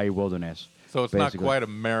the Hawaii wilderness. So it's basically. not quite a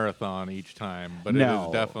marathon each time, but it No.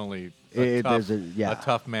 is definitely There's a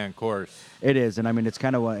tough man course. It is, and I mean it's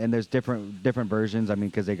kind of and there's different versions. I mean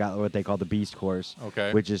because they got what they call the Beast course,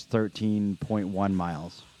 Okay. which is 13.1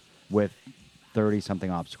 miles with 30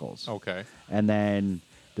 something obstacles. Okay. And then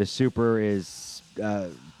the Super is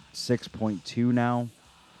 6.2 now.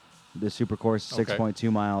 The Super course is Okay.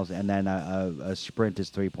 6.2 miles, and then a Sprint is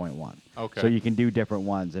 3.1. Okay. So you can do different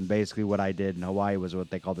ones. And basically, what I did in Hawaii was what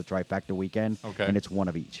they call the trifecta weekend. Okay. And it's one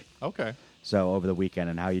of each. Okay. So over the weekend,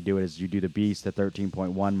 and how you do it is you do the Beast, the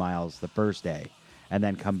 13.1 miles the first day, and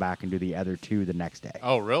then come back and do the other 2 the next day.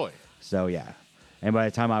 Oh, really? So yeah, and by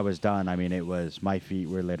the time I was done, I mean it was my feet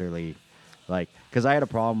were literally like because I had a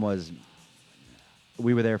problem was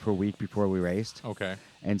we were there for a week before we raced, Okay.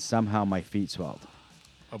 and somehow my feet swelled,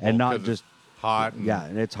 Well, and not 'cause just it's hot. And yeah,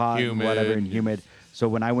 and it's hot and humid, whatever and and- humid. So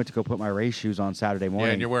when I went to go put my race shoes on Saturday morning,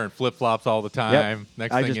 Yeah, and you're wearing flip flops all the time.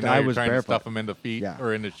 Next I thing just- you know, I you're was trying barefoot. to stuff them into feet yeah,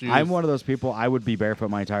 or into shoes. I'm one of those people. I would be barefoot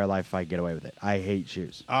my entire life if I could get away with it. I hate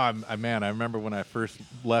shoes. Man, I remember when I first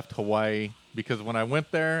left Hawaii because when I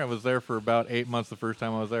went there, I was there for about 8 months. The first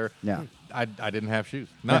time I was there, Yeah. I didn't have shoes,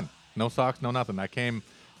 none, no socks, no nothing. I came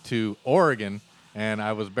to Oregon and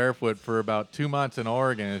I was barefoot for about 2 months in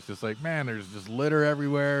Oregon. It's just like, man, there's just litter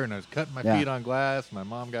everywhere, and I was cutting my Yeah. feet on glass. My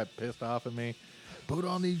mom got pissed off at me. Put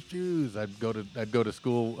on these shoes. I'd go to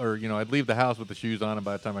school, or I'd leave the house with the shoes on, and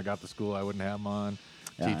by the time I got to school, I wouldn't have them on.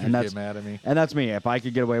 Yeah, Teachers and that's get mad at me. And that's me. If I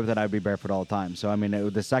could get away with it, I'd be barefoot all the time. So I mean,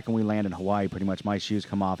 the second we land in Hawaii, pretty much my shoes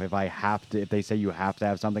come off. If they say you have to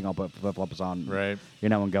have something, I'll put flip flops on, Right.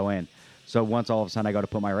 and go in. So once all of a sudden I go to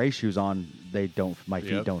put my race shoes on, my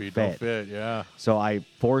feet Yep, don't feet fit. don't fit. Yeah. So I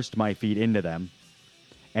forced my feet into them,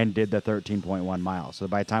 and did the 13.1 miles. So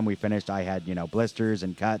by the time we finished, I had blisters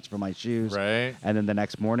and cuts for my shoes. Right. And then the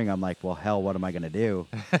next morning, I'm like, well, hell, what am I gonna do?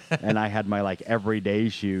 And I had my everyday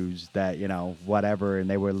shoes that whatever, and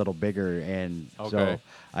they were a little bigger, and so Okay.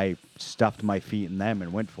 I stuffed my feet in them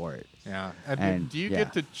and went for it. Yeah. And, do you yeah.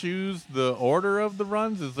 get to choose the order of the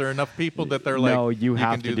runs? Is there enough people that they're like, No, you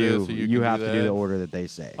have can to do this or you can have to do that? the order that they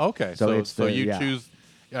say. Okay. So it's so the, you yeah. choose,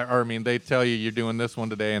 or I mean, they tell you you're doing this one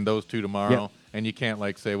today and those 2 tomorrow, Yep. and you can't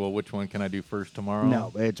say, well, which one can I do first tomorrow?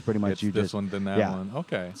 No, it's pretty much It's you this just one, then that yeah. one.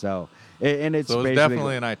 Okay. So and it's So it's basically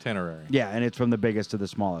definitely an itinerary. Yeah, and it's from the biggest to the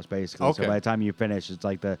smallest, basically. Okay. So by the time you finish, it's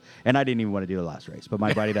like and I didn't even want to do the last race, but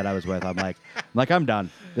my buddy that I was with, I'm like, I'm done.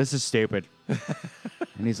 This is stupid.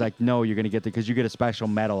 And he's like, no, you're gonna get because you get a special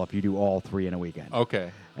medal if you do all 3 in a weekend.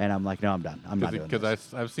 Okay. And I'm like, no, I'm done. I'm not doing Because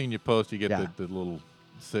this. I've seen you post, you get Yeah. the little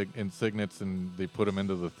insignets and they put them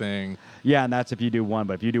into the thing. Yeah, and that's if you do one.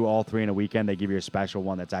 But if you do all 3 in a weekend, they give you a special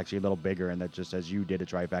one that's actually a little bigger and that just says you did a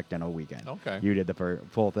trifecta in a weekend. Okay. You did the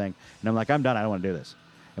full thing. And I'm like, I'm done. I don't want to do this.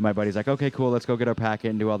 And my buddy's like, okay, cool. Let's go get our packet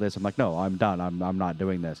and do all this. I'm like, no, I'm done. I'm not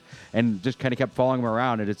doing this. And just kind of kept following him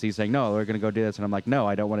around. And he's saying, no, we're going to go do this. And I'm like, no,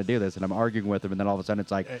 I don't want to do this. And I'm arguing with him. And then all of a sudden it's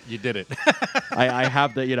like, You did it. I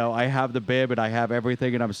have the, I have the bib and I have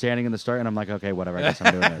everything. And I'm standing in the start. And I'm like, okay, whatever. I guess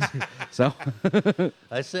I'm doing this. So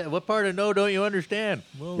I said, what part of no don't you understand?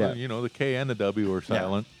 Well, Yeah. the K and the W are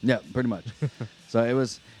silent. Yeah, pretty much. So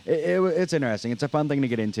it's interesting. It's a fun thing to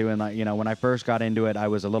get into. And when I first got into it, I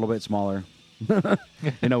was a little bit smaller.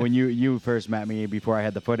 You know, when you first met me before I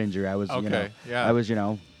had the foot injury, I was Okay, you know, yeah. I was you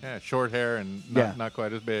know, Yeah, short hair and Yeah. not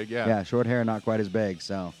quite as big. Yeah. yeah, short hair, not quite as big.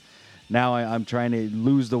 So now I'm trying to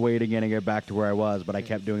lose the weight again and get back to where I was, but I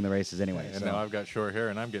kept doing the races anyway. And so. now I've got short hair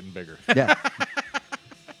and I'm getting bigger. Yeah,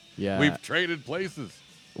 Yeah. We've traded places.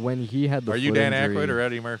 When he had the Are you foot Dan injury, Aykroyd or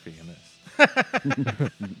Eddie Murphy in this?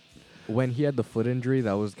 when he had the foot injury,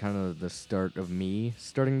 that was kind of the start of me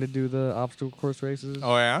starting to do the obstacle course races.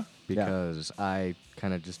 Oh yeah, Because I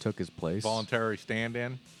kind of just took his place. voluntary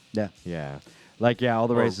stand-in. yeah. Yeah. Like all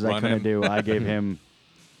the Or races I run couldn't him. do,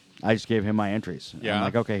 I just gave him my entries. I'm Yeah.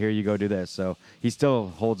 like, okay, here you go, do this. So he still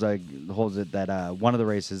holds it that one of the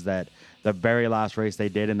races that the very last race they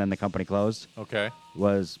did and then the company closed Okay.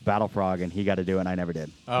 was Battle Frog, and he got to do it and I never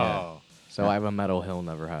did. Oh. So I have a medal he'll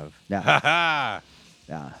never have. Yeah, Ha ha.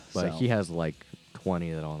 yeah. But so, he has like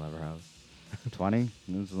 20 that I'll never have. 20.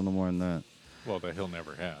 It's a little more than that. Well, that he'll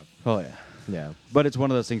never have. Oh yeah. Yeah. But it's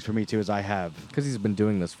one of those things for me too. Is I have, Because he's been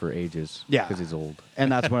doing this for ages. Yeah. Because he's old.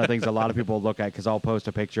 and that's one of the things a lot of people look at because I'll post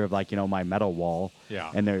a picture of like my medal wall.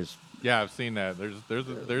 Yeah. And there's Yeah, I've seen that. There's There's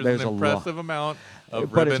an a impressive amount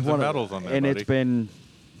of but it's ribbons one and of- medals on there, and buddy. it's been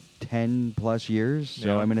 10 plus years. So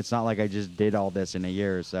Yeah. I mean, it's not like I just did all this in a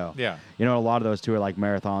year. So Yeah. you know, a lot of those too are like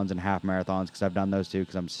marathons and half marathons because I've done those too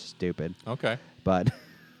because I'm stupid. Okay. But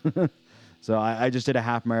so I just did a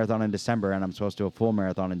half marathon in December and I'm supposed to do a full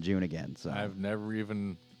marathon in June again. So I've never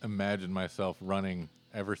even imagined myself running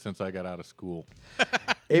ever since I got out of school. He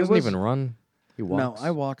it doesn't was, even run. He no, walks.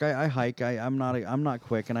 I walk, I hike. I'm not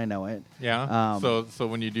quick and I know it. Yeah. Um, So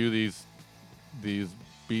when you do these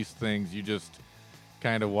beast things, you just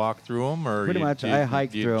kind of walk through them, or Pretty much, do you, I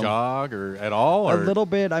hike do you through 'em. jog or at all, A or little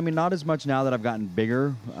bit. I mean, not as much now that I've gotten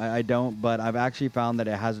bigger. I don't, but I've actually found that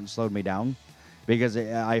it hasn't slowed me down because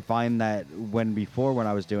I find that when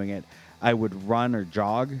I was doing it, I would run or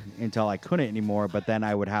jog until I couldn't anymore, but then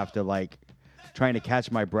I would have to like trying to catch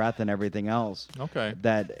my breath and everything else. Okay.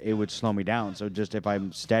 That it would slow me down. So just if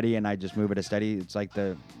I'm steady and I just move at a steady, it's like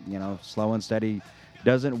the slow and steady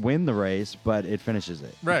doesn't win the race, but it finishes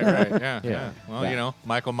it. Right, yeah, yeah. Yeah. Well, Yeah.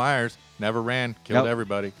 Michael Myers never ran, killed Nope.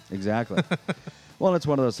 everybody. Exactly. Well, it's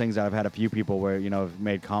one of those things that I've had a few people where, have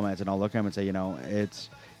made comments and I'll look at them and say, it's,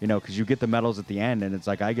 because you get the medals at the end and it's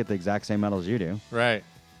like I get the exact same medals you do. Right.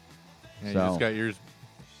 Yeah, you So- just got yours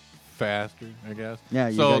faster, I guess. Yeah,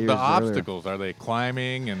 you So got the yours earlier. obstacles, are they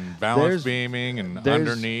climbing and balance There's- beaming and there's-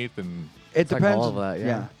 underneath and It like depends. all of that,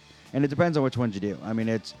 yeah. And it depends on which ones you do. I mean,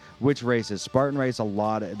 it's which races. Spartan race,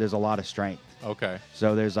 there's a lot of strength. okay.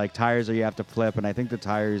 So there's like tires that you have to flip, and I think the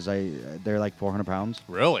tires, they're like 400 pounds.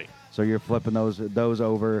 Really? So you're flipping those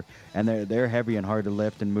over, and they're heavy and hard to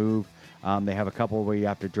lift and move. They have a couple where you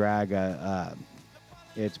have to drag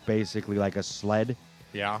it's basically like a sled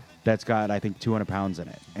Yeah. that's got I think 200 pounds in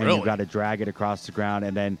it, and Really? you've got to drag it across the ground,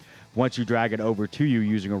 and then once you drag it over to you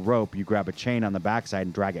using a rope, you grab a chain on the backside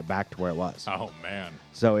and drag it back to where it was. Oh man.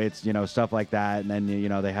 So it's stuff like that, and then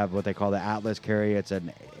they have what they call the Atlas carry. It's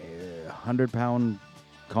an 100-pound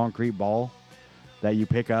concrete ball that you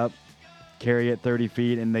pick up, carry it 30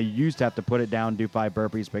 feet, and they used to have to put it down, do 5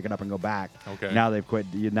 burpees, pick it up, and go back. Okay. Now they've quit.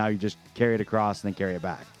 Now you just carry it across and then carry it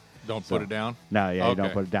back. Don't So- put it down. No, yeah, you don't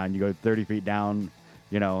Okay. put it down. You go 30 feet down,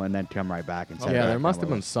 and then come right back and set it Yeah, back there down must have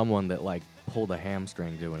lower. been someone that like pulled a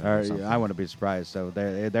hamstring doing it. Or, Or something. I wouldn't be surprised. So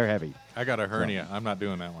they're heavy. I got a hernia. I'm not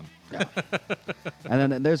doing that one.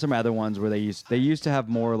 And then there's some other ones where they used to have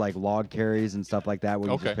more like log carries and stuff like that where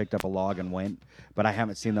you Okay. just picked up a log and went. But I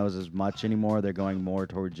haven't seen those as much anymore. They're going more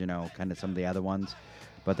towards kind of some of the other ones.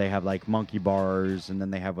 But they have like monkey bars, and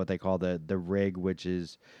then they have what they call the rig, which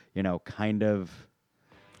is kind of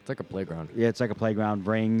It's like a playground. yeah, it's like a playground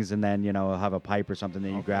rings, and then have a pipe or something that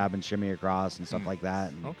you Okay. grab and shimmy across and stuff like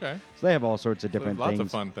that. And Okay. so they have all sorts of So different lots things.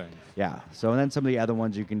 of fun things. Yeah. So and then some of the other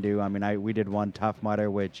ones you can do. I mean, we did one Tough Mudder,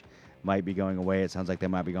 which might be going away. It sounds like they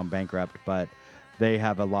might be going bankrupt, but they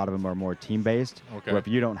have a lot of them are more team based. Okay. Where if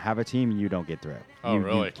you don't have a team, you don't get through. Oh, You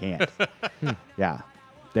really? can't. Yeah.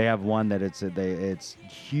 They have one that it's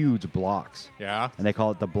huge blocks, Yeah. and they call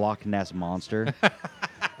it the Block Nest Monster.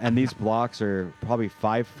 And these blocks are probably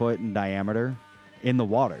 5 foot in diameter in the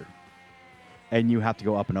water, and you have to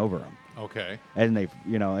go up and over them. Okay. And they,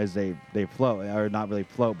 as they float, or not really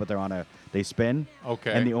float, but they spin.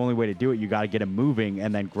 Okay. And the only way to do it, you got to get them moving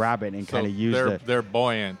and then grab it and So kind of use they're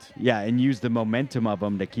buoyant. and use the momentum of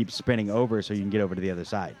them to keep spinning over so you can get over to the other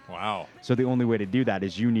side. Wow. So the only way to do that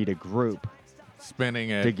is you need a group Spinning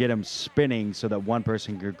it. to get them spinning so that one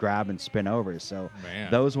person could grab and spin over. So Man.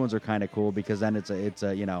 those ones are kind of cool because then it's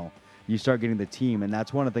a you start getting the team, and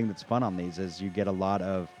that's one of the things that's fun on these is you get a lot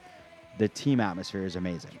of the team atmosphere is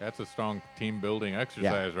amazing. That's a strong team building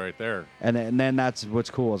exercise right there. And then that's what's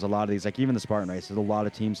cool is a lot of these, like even the Spartan race, there's a lot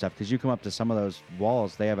of team stuff because you come up to some of those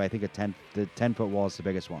walls. They have, I think, the 10-foot wall is the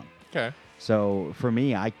biggest one. Okay. So for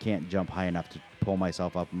me, I can't jump high enough to pull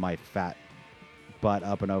myself up my fat butt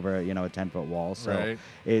up and over, a 10-foot wall. So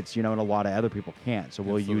it's, and a lot of other people can't. So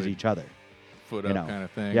we'll use each other. Foot up kind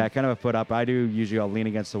of thing. Yeah, kind of a foot up. I do usually I'll lean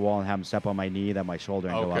against the wall and have them step on my knee, then my shoulder,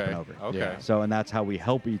 and go up and over. Okay. Yeah. So, and that's how we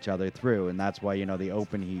help each other through. And that's why, the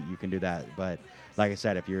open heat, you can do that. But like I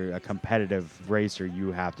said, if you're a competitive racer,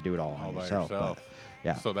 you have to do it all on yourself. But,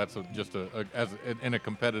 yeah. So that's in a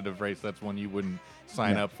competitive race, that's one you wouldn't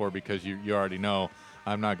sign up for because you already know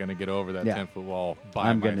I'm not going to get over that 10-foot wall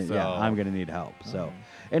by myself. I'm going to need help. So,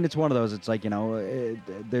 and it's one of those. It's like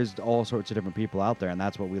there's all sorts of different people out there, and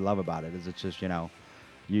that's what we love about it. Is it's just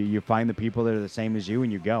you find the people that are the same as you,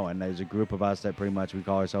 and you go. And there's a group of us that pretty much we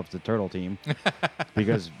call ourselves the Turtle Team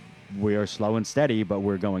because we are slow and steady, but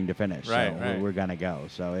we're going to finish. Right. We're going to go.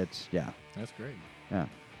 So it's That's great. Yeah.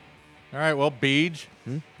 All right. Well, Beej,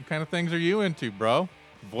 what kind of things are you into, bro?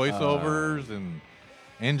 Voiceovers and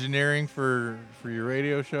engineering for your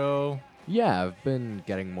radio show? Yeah, I've been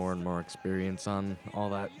getting more and more experience on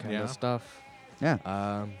all that kind of stuff.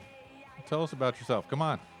 Yeah. Tell us about yourself. Come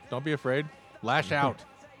on. Don't be afraid. Lash out.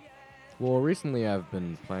 Well, recently I've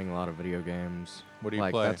been playing a lot of video games. What do you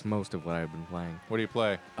play? That's most of what I've been playing. What do you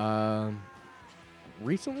play?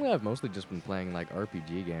 Recently I've mostly just been playing like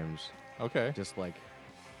RPG games. Okay. Just like...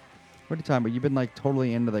 What are you talking about? You've been like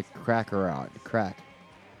totally into the crack.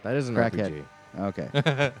 That is an Crackhead. RPG.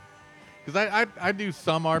 Okay. Because I do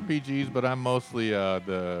some RPGs, but I'm mostly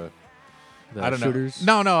the I don't shooters?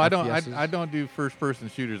 know. No, I FPSs? I don't do first-person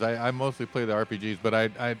shooters. I mostly play the RPGs, but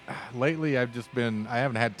I lately I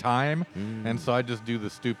haven't had time, and so I just do the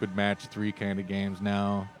stupid match 3 kind of games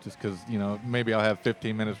now, just because maybe I'll have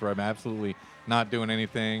 15 minutes where I'm absolutely not doing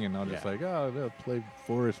anything, and I'll just I'll play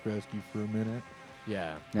Forest Rescue for a minute.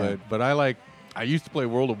 Yeah. But I used to play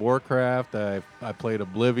World of Warcraft. I played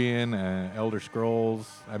Oblivion, Elder Scrolls.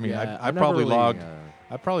 I mean, I probably logged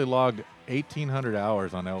 1,800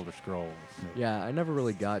 hours on Elder Scrolls. Yeah, I never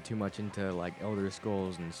really got too much into like Elder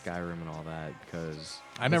Scrolls and Skyrim and all that because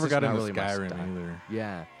I never got into really Skyrim either.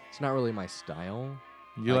 Yeah, it's not really my style.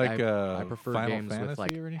 You I prefer Final games Fantasy with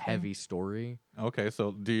like or anything? heavy story. Okay,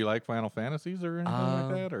 so do you like Final Fantasies or anything like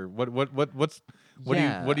that, or what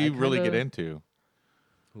do you really get into?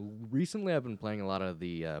 Recently, I've been playing a lot of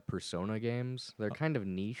the Persona games. They're kind of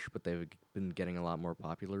niche, but they've been getting a lot more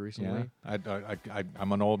popular recently. Yeah,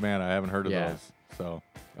 I'm an old man. I haven't heard of those. So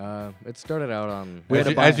it started out on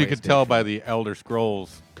as you could tell by the Elder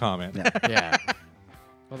Scrolls comment. Yeah.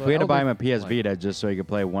 We had to buy him a PS Vita just so he could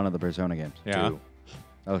play one of the Persona games. Yeah. 2.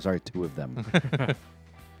 Oh, sorry, 2 of them.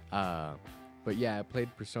 But yeah, I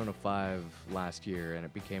played Persona 5 last year, and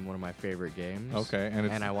it became one of my favorite games. Okay,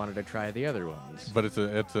 and I wanted to try the other ones. But it's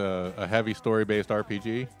a heavy story-based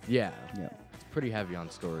RPG? Yeah. It's pretty heavy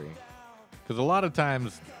on story. Because a lot of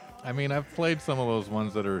times, I mean, I've played some of those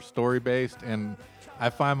ones that are story-based, and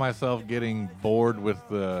I find myself getting bored with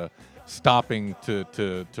the stopping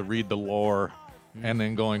to read the lore and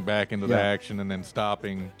then going back into the action and then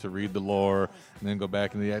stopping to read the lore and then go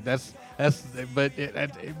back into the but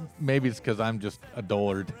maybe it's because I'm just a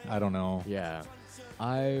dullard. I don't know. Yeah.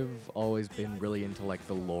 I've always been really into like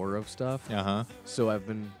the lore of stuff. So I've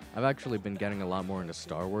actually been getting a lot more into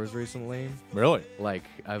Star Wars recently. Really? Like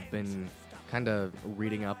I've been kind of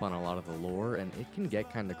reading up on a lot of the lore, and it can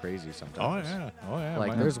get kind of crazy sometimes. Oh yeah.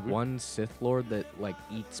 Like there's one Sith Lord that like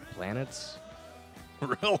eats planets.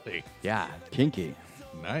 Really? Yeah. Kinky.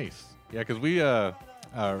 Nice. Yeah, because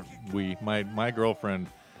my girlfriend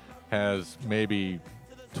has maybe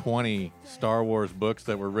 20 Star Wars books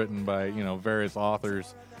that were written by various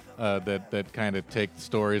authors that kind of take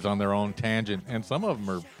stories on their own tangent, and some of them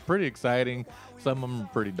are pretty exciting, some of them are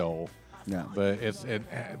pretty dull. Yeah.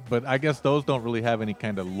 But I guess those don't really have any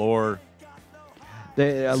kind of lore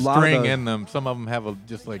string in them. Some of them have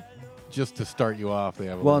just to start you off. They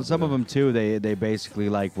have and some of them too. They basically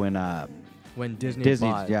like when Disney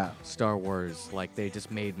bought Star Wars, like they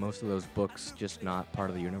just made most of those books just not part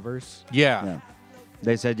of the universe. Yeah.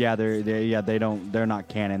 They said they're not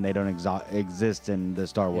canon. They don't exist in the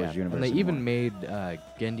Star Wars universe. And they anymore. even made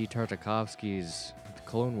Genndy Tartakovsky's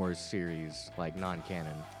Clone Wars series like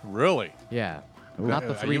non-canon. Really? Yeah. Not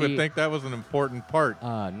the 3D. You would think that was an important part.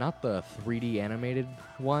 Not the 3D animated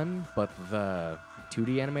one, but the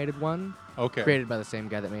 2D animated one. Okay. Created by the same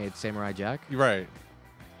guy that made Samurai Jack. Right.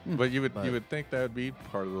 But you would think that would be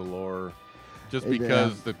part of the lore, just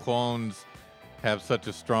because the clones have such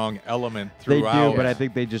a strong element throughout. They do, but I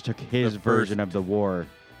think they just took his version of the war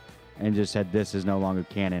and just said this is no longer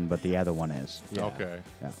canon, but the other one is. Yeah. Okay.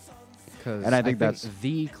 Yeah. Because And I think that's-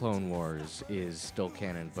 the Clone Wars is still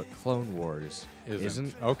canon, but Clone Wars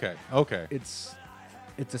isn't. Okay. Okay. It's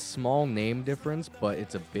a small name difference, but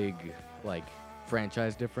it's a big like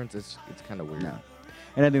franchise difference. It's kind of weird. No.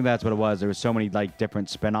 And I think that's what it was. There was so many like different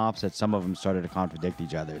spin-offs that some of them started to contradict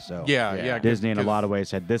each other. So Yeah. Yeah. Yeah. Disney in a 'cause- lot of ways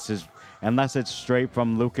said this is, unless it's straight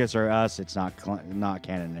from Lucas or us, it's not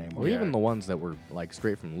canon anymore. Well, Yeah. even the ones that were like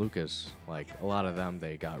straight from Lucas, like a lot of them,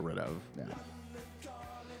 they got rid of.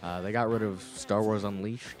 Yeah. They got rid of Star Wars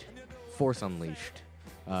Unleashed, Force Unleashed.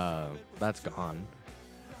 That's gone.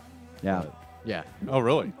 Yeah. But, yeah. Oh,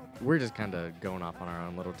 really? We're just kind of going off on our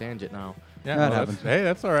own little tangent now. Yeah. That well, happens. hey,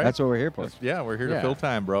 that's all right. That's what we're here for. Yeah, we're here to Yeah. fill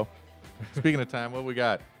time, bro. Speaking of time, what we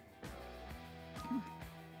got?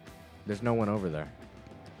 There's no one over there.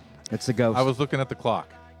 It's the ghost. I was looking at the clock.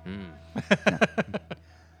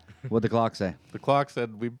 What'd the clock say? The clock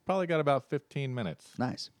said we probably got about 15 minutes.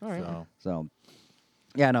 Nice. All right. So,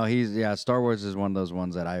 Yeah, no, Star Wars is one of those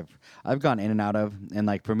ones that I've gone in and out of, and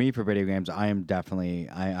like for me for video games, I am definitely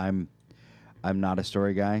I'm not a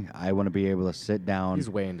story guy. I want to be able to sit down. He's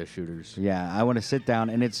way into shooters. Yeah, I want to sit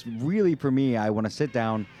down, and it's really for me. I want to sit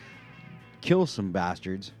down, kill some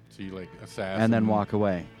bastards, so you like Assassin. and then walk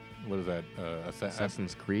away. What is that?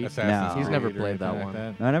 Assassin's Creed. Assassin's No. He's never Creed or played that anything one.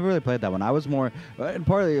 like No, I never really played that one. I was more, and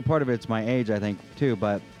part of it's my age, I think, too.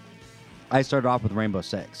 But I started off with Rainbow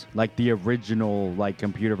Six, like the original, like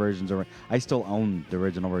computer versions of. I still own the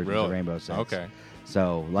original versions Really? of Rainbow Six. Okay.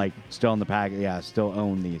 So like, still in the pack. Yeah, still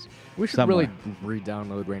own these. We should somewhere. really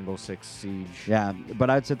re-download Rainbow Six Siege. Yeah, but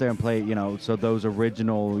I'd sit there and play, so those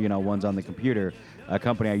original, ones on the computer, a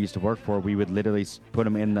company I used to work for, we would literally put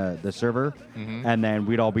them in the server, and then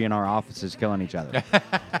we'd all be in our offices killing each other.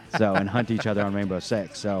 And hunt each other on Rainbow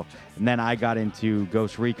Six. So, and then I got into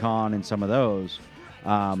Ghost Recon and some of those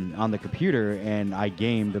on the computer, and I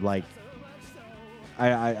gamed like,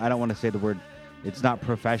 I don't want to say the word, it's not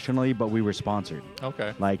professionally, but we were sponsored.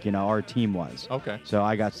 Okay. Like, our team was. Okay. So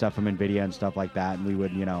I got stuff from NVIDIA and stuff like that, and we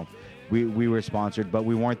would, we were sponsored, but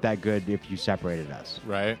we weren't that good if you separated us.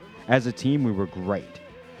 Right. As a team, we were great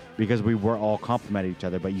because we were all complemented each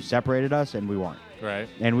other, but you separated us and we weren't. Right.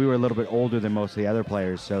 And we were a little bit older than most of the other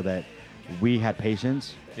players, so that we had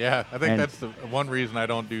patience. Yeah, I think And- that's the one reason I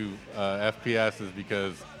don't do FPS is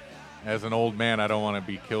because as an old man, I don't want to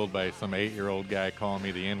be killed by some 8-year-old guy calling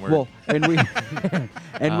me the N-word. Well, and we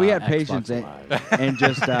and we had Xbox patience Live. and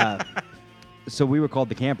just so we were called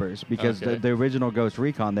the campers because Okay. the original Ghost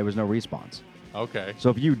Recon, there was no respawns. okay. So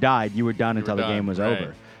if you died, you were done You until were the game done, was right.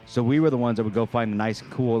 over. So we were the ones that would go find a nice,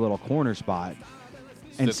 cool little corner spot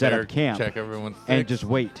and Sit set there, up camp check everyone's and sticks. just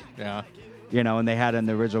wait. Yeah. And they had in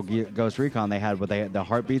the original Ghost Recon, they had the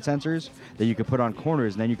heartbeat sensors that you could put on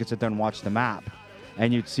corners, and then you could sit there and watch the map.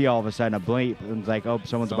 And you'd see all of a sudden a bleep, and it's like, oh,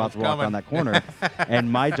 someone's about to walk Someone's on that corner.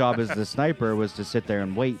 And my job as the sniper was to sit there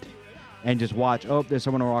and wait and just watch, oh, there's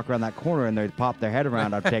someone to walk around that corner, and they'd pop their head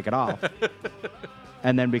around, I'd take it off.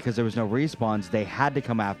 And then because there was no respawns, they had to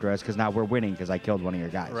come after us because now we're winning because I killed one of your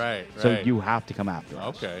guys. Right, So right. you have to come after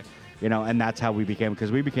us. Okay. And that's how we became, because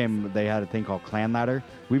they had a thing called Clan Ladder.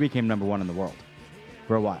 We became #1 in the world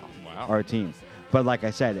for a while. Wow. Our team. But like I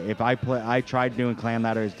said, if I tried doing Clan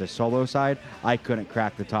Ladder as the solo side, I couldn't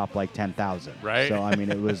crack the top like 10,000. Right. So, I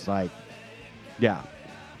mean, it was like, yeah.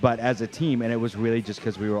 But as a team, and it was really just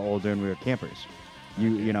because we were older and we were campers.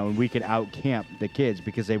 We could out camp the kids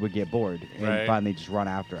because they would get bored and Right. finally just run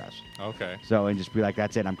after us. Okay. So, and just be like,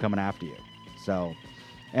 that's it, I'm coming after you. So,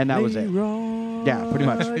 and that was it. Yeah, pretty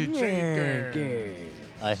much.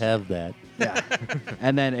 I have that. Yeah.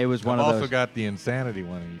 And then it was one I've of also those. got the Insanity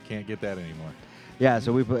one, and you can't get that anymore. Yeah,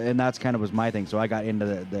 so and that's kind of was my thing. So I got into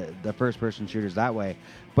the first person shooters that way.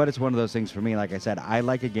 But it's one of those things for me. Like I said, I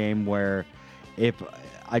like a game where if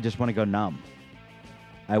I just want to go numb.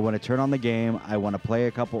 I want to turn on the game. I want to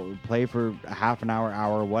play for a half an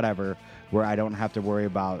hour, whatever, where I don't have to worry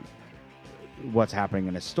about what's happening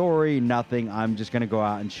in a story, nothing. I'm just going to go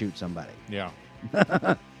out and shoot somebody. Yeah.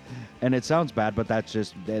 And it sounds bad, but that's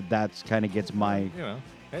kind of gets my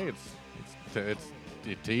Hey, it's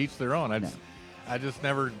to each their own. I just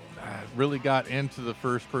never really got into the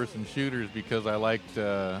first-person shooters because I liked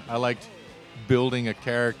building a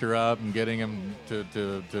character up and getting him to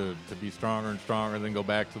be stronger and stronger, then go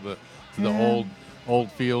back to the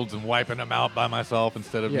old fields and wiping them out by myself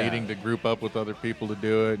instead of Yeah. needing to group up with other people to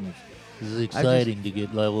do it. And This is exciting to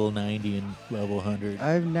get level 90 and level 100.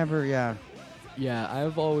 I've never, yeah. Yeah,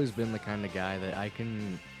 I've always been the kind of guy that I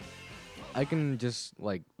can just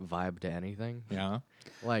like vibe to anything. yeah,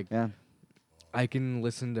 Like Yeah. I can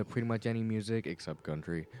listen to pretty much any music except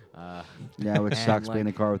country. Yeah, which and, sucks being in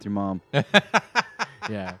the like- car with your mom.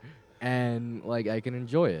 Yeah, and like I can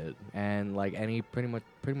enjoy it, and like pretty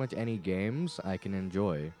much any games I can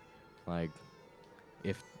enjoy. Like,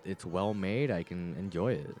 if it's well made, I can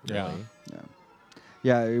enjoy it. Yeah. Really.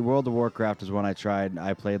 Yeah, World of Warcraft is one I tried.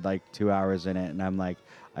 I played like 2 hours in it, and I'm like,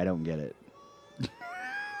 I don't get it.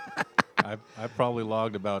 I probably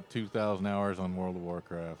logged about 2,000 hours on World of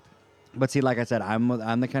Warcraft. But see, like I said, I'm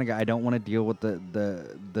the kind of guy I don't want to deal with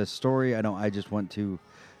the story. I just want to,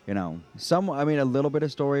 you know, a little bit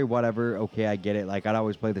of story, whatever. Okay, I get it. Like I'd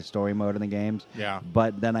always play the story mode in the games. Yeah.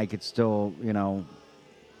 But then I could still, you know,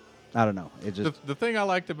 I don't know. It just The thing I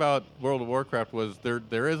liked about World of Warcraft was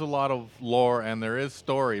there is a lot of lore and there is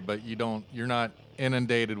story, but you're not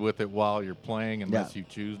inundated with it while you're playing unless you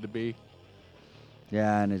choose to be.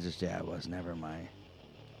 yeah, and it was never my.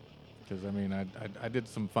 Because I mean, I did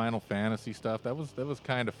some Final Fantasy stuff. That was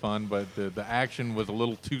kind of fun, but the action was a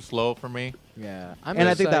little too slow for me. Yeah,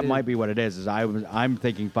 I think that might be what it is. I'm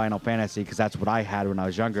thinking Final Fantasy because that's what I had when I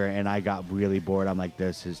was younger, and I got really bored. I'm like,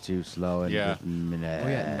 this is too slow. And Yeah. just, meh. Oh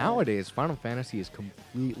yeah, nowadays Final Fantasy is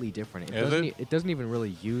completely different. It doesn't even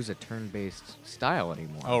really use a turn-based style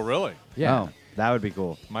anymore. Oh, really? yeah, Oh, that would be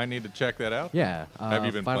cool. Might need to check that out. yeah. Have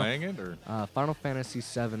you been playing it or? Final Fantasy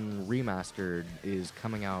VII Remastered is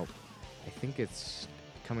coming out. I think it's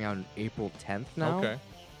coming out on April 10th now. Okay.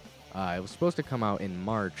 It was supposed to come out in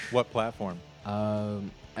March. What platform?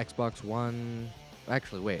 Xbox One.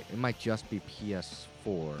 Actually, wait. It might just be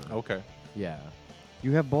PS4. Okay. Yeah.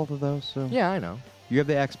 You have both of those, so Yeah, I know. you have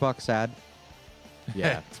the Xbox SAD.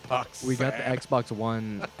 Yeah. Xbox. We got the Xbox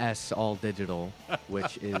One S all digital,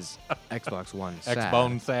 which is Xbox One sad.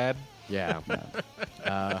 X-Bone sad. Yeah.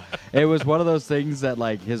 It was one of those things that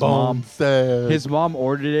like his mom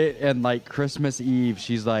ordered it, and like Christmas Eve,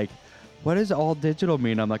 she's like, "What does all digital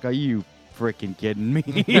mean?" I'm like, "Are you freaking kidding me?"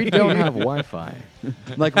 We don't have Wi-Fi.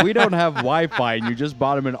 Like we don't have Wi-Fi, and you just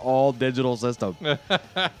bought him an all digital system.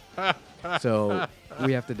 So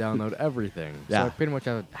we have to download everything. Yeah. So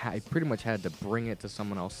I pretty much had to bring it to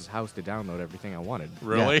someone else's house to download everything I wanted.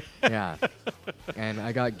 Really? Yeah. And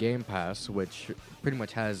I got Game Pass, which pretty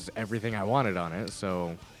much has everything I wanted on it.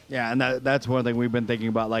 So Yeah, and that's one thing we've been thinking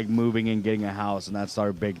about, like moving and getting a house, and that's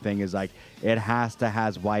our big thing is like it has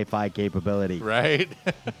Wi-Fi capability. Right.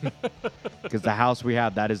 Because the house we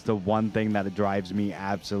have, that is the one thing that drives me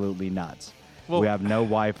absolutely nuts. Well, we have no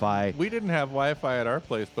Wi-Fi. We didn't have Wi-Fi at our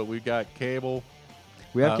place, but we got cable.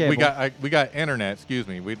 We have cable. We got internet. Excuse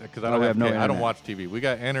me, because I don't we have no I don't internet. watch TV. We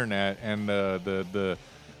got internet, and the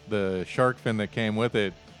shark fin that came with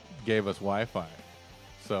it gave us Wi-Fi.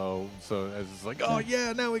 So it's like, oh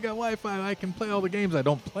yeah, now we got Wi-Fi. I can play all the games I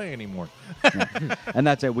don't play anymore. And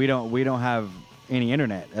that's it. We don't have any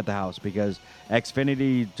internet at the house because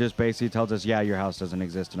Xfinity just basically tells us, yeah, your house doesn't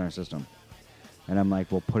exist in our system. And I'm like,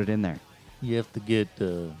 well, put it in there. You have to get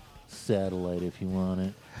satellite if you want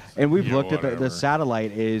it. And we've Yeah, looked at whatever. the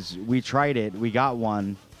satellite. We tried it. We got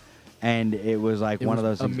one, and it was like it one was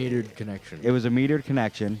of those a things. metered connection. It was a metered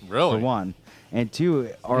connection. Really? For one, and two,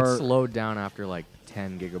 It our slowed down after like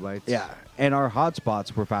 10 gigabytes. yeah, and our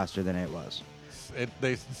hotspots were faster than it was.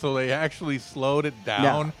 They actually slowed it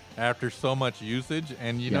down after so much usage,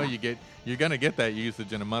 and you know Yeah. you're gonna get that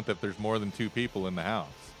usage in a month if there's more than 2 people in the house.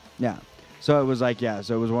 Yeah. So it was like,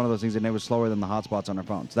 so it was one of those things, and it was slower than the hotspots on our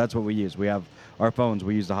phones. That's what we use. We have our phones.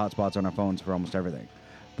 We use the hotspots on our phones for almost everything.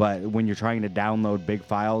 But when you're trying to download big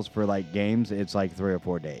files for like games, it's like 3 or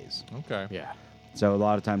 4 days. Okay. Yeah. So a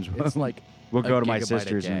lot of times It's like we'll a go to my gigabyte a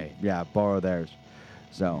sister's and day. borrow theirs.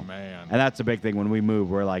 So Man. and that's the big thing when we move.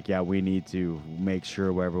 We're like, we need to make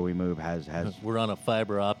sure wherever we move has. We're on a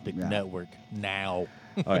fiber optic Yeah. network now.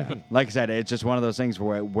 Oh yeah. Like I said, it's just one of those things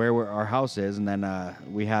where our house is, and then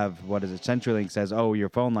we have CenturyLink says, oh, your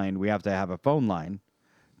phone line. We have to have a phone line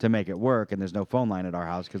to make it work, and there's no phone line at our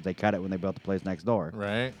house because they cut it when they built the place next door.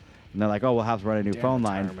 Right. And they're like, oh, we'll have to run a new phone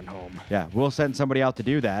line. Retirement home. Yeah, we'll send somebody out to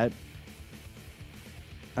do that,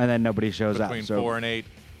 and then nobody shows Between up. So 4 and 8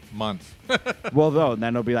 months. well, though,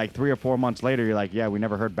 then it'll be like 3 or 4 months later. You're like, yeah, we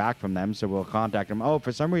never heard back from them, so we'll contact them. Oh,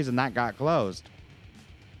 for some reason that got closed.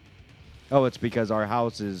 Oh, it's because our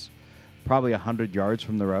house is probably 100 yards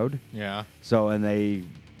from the road. Yeah. So, and they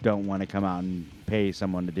don't want to come out and pay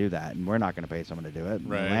someone to do that, and we're not going to pay someone to do it.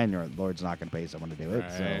 Right. The landlord's not going to pay someone to do it.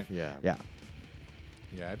 Right. So, Yeah. yeah.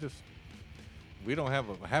 Yeah, we don't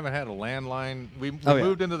haven't had a landline. We Oh, yeah.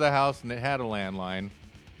 moved into the house and it had a landline.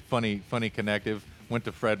 Funny connective. Went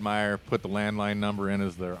to Fred Meyer, put the landline number in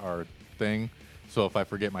as our thing. So if I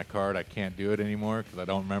forget my card, I can't do it anymore because I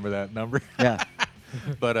don't remember that number. Yeah.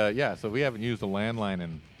 But so we haven't used a landline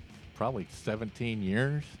in probably 17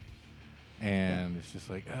 years, and it's just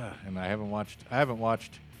like, and I haven't watched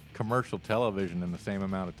commercial television in the same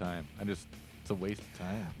amount of time. It's a waste of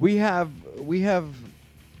time. We have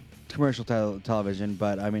commercial television,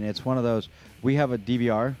 but I mean, it's one of those. We have a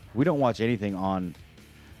DVR. We don't watch anything on.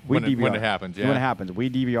 When it happens, yeah. When it happens, we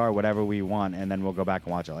DVR whatever we want, and then we'll go back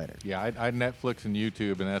and watch it later. Yeah, I Netflix and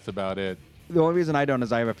YouTube, and that's about it. The only reason I don't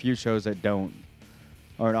is I have a few shows that aren't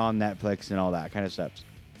on Netflix and all that kind of stuff.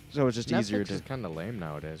 So it's just Netflix easier to. is kind of lame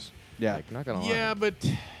nowadays. Yeah. Like, not gonna lie. Yeah, but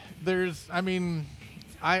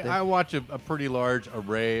I watch a pretty large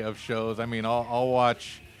array of shows. I mean, I'll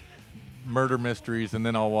watch murder mysteries, and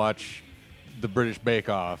then I'll watch the British Bake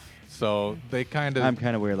Off. So they kind of. I'm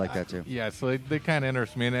kind of weird like that too. Yeah, so they kind of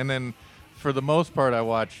interest me, and then for the most part, I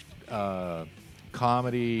watched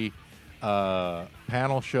comedy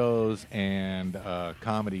panel shows and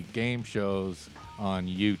comedy game shows on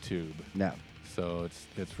YouTube. No. So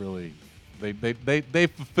it's really they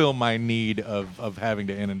fulfill my need of having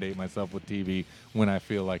to inundate myself with TV when I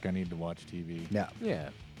feel like I need to watch TV. Yeah. Yeah.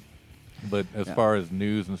 But as far as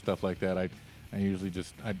news and stuff like that, I usually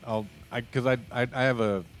just because I have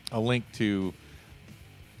a link to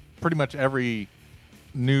pretty much every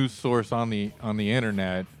news source on the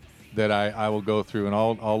internet that I will go through, and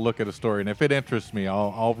I'll look at a story, and if it interests me,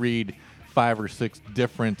 I'll read 5 or 6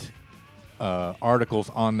 different articles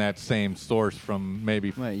on that same source from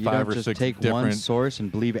maybe Wait, you 5 don't or just 6 take different. one source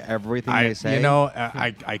and believe everything they say.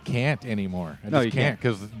 I can't anymore. I No, just you can't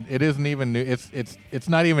because it isn't even new. It's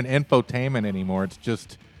not even infotainment anymore. It's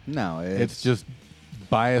just it's just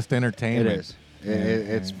biased entertainment. It is.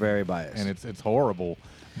 It's very biased. And it's horrible.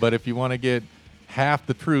 But if you want to get half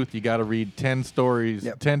the truth, you got to read 10 stories,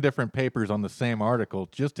 10 different papers on the same article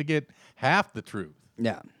just to get half the truth.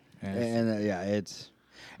 Yeah. And It's.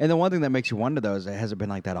 And the one thing that makes you wonder, though, is has it been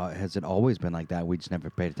like that? Has it always been like that? We just never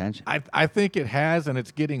paid attention. I think it has, and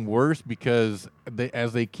it's getting worse because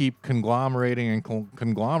as they keep conglomerating and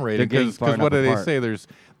conglomerating. Because what do they say?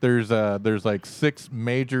 There's like 6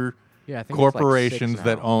 major Yeah, I think corporations it's like 6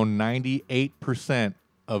 that now. own 98%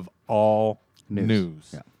 of all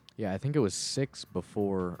news. Yeah, I think it was 6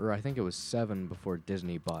 before, or I think it was 7 before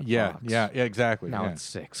Disney bought Yeah, Fox. yeah, exactly. Now yeah. it's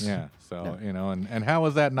 6. Yeah, so and how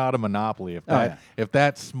is that not a monopoly? Oh, If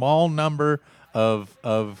that small number of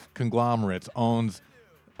conglomerates owns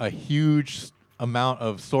a huge amount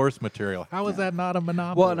of source material, how is that not a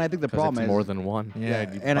monopoly? Well, and I think the 'Cause problem it's is more than one. yeah,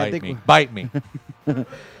 Yeah, you and I bite think- me, bite me.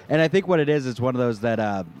 And I think what it is, it's one of those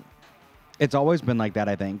that it's always been like that,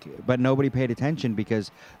 I think, but nobody paid attention because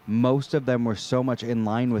most of them were so much in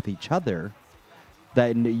line with each other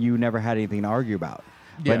that you never had anything to argue about.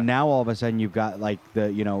 Yeah. But now all of a sudden you've got like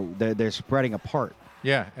they're spreading apart.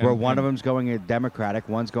 Yeah, Where one of them's going Democratic,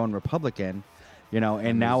 one's going Republican,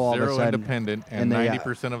 and now all of a zero sudden independent, and they,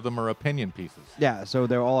 90% of them are opinion pieces. yeah, so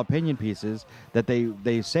they're all opinion pieces that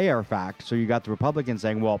they say are fact. So you got the Republicans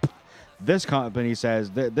saying, well, this company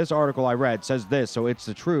says this article I read says this, so it's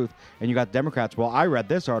the truth. And you got Democrats, well, I read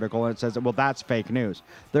this article and it says, well, that's fake news.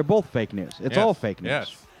 They're both fake news. It's all fake news.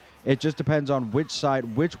 Yes. It just depends on which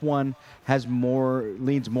side, which one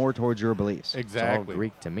leans more towards your beliefs. It's all Exactly.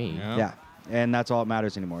 Greek to me. Yeah. Yeah. And that's all that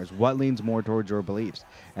matters anymore is what leans more towards your beliefs.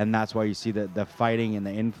 And that's why you see the fighting and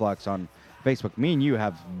the influx on Facebook. Me and you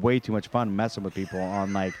have way too much fun messing with people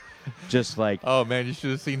on just like Oh man, you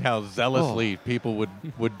should have seen how zealously people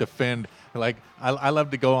would defend. Like I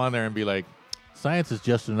love to go on there and be like, science is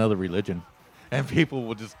just another religion, and people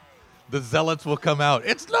will the zealots will come out.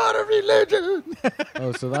 It's not a religion.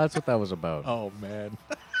 Oh, so that's what that was about. Oh man,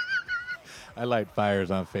 I light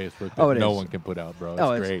fires on Facebook that Oh, it no is. one can put out, bro. It's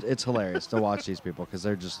oh, great. it's hilarious to watch these people because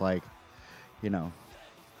they're just like, you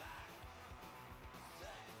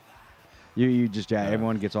just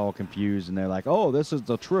everyone gets all confused and they're like, oh, this is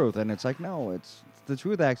the truth, and it's like, no, it's the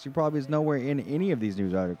truth. Actually, probably is nowhere in any of these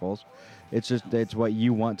news articles. It's what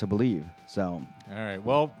you want to believe. So, All right,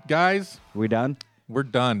 well, guys, we done? we're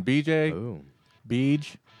done. BJ, Boom.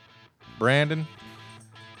 Beej, Brandon,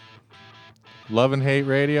 Love and Hate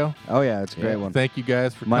Radio. Oh yeah, it's a great one. Thank you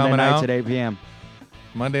guys for Monday coming nights out. at 8 p.m.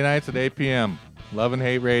 Monday nights at 8 p.m. Love and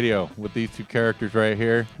Hate Radio with these 2 characters right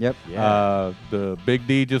here. Yep. Yeah. The Big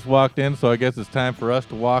D just walked in, so I guess it's time for us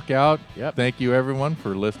to walk out. Yep. Thank you, everyone,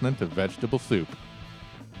 for listening to Vegetable Soup.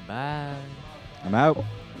 Bye. I'm out.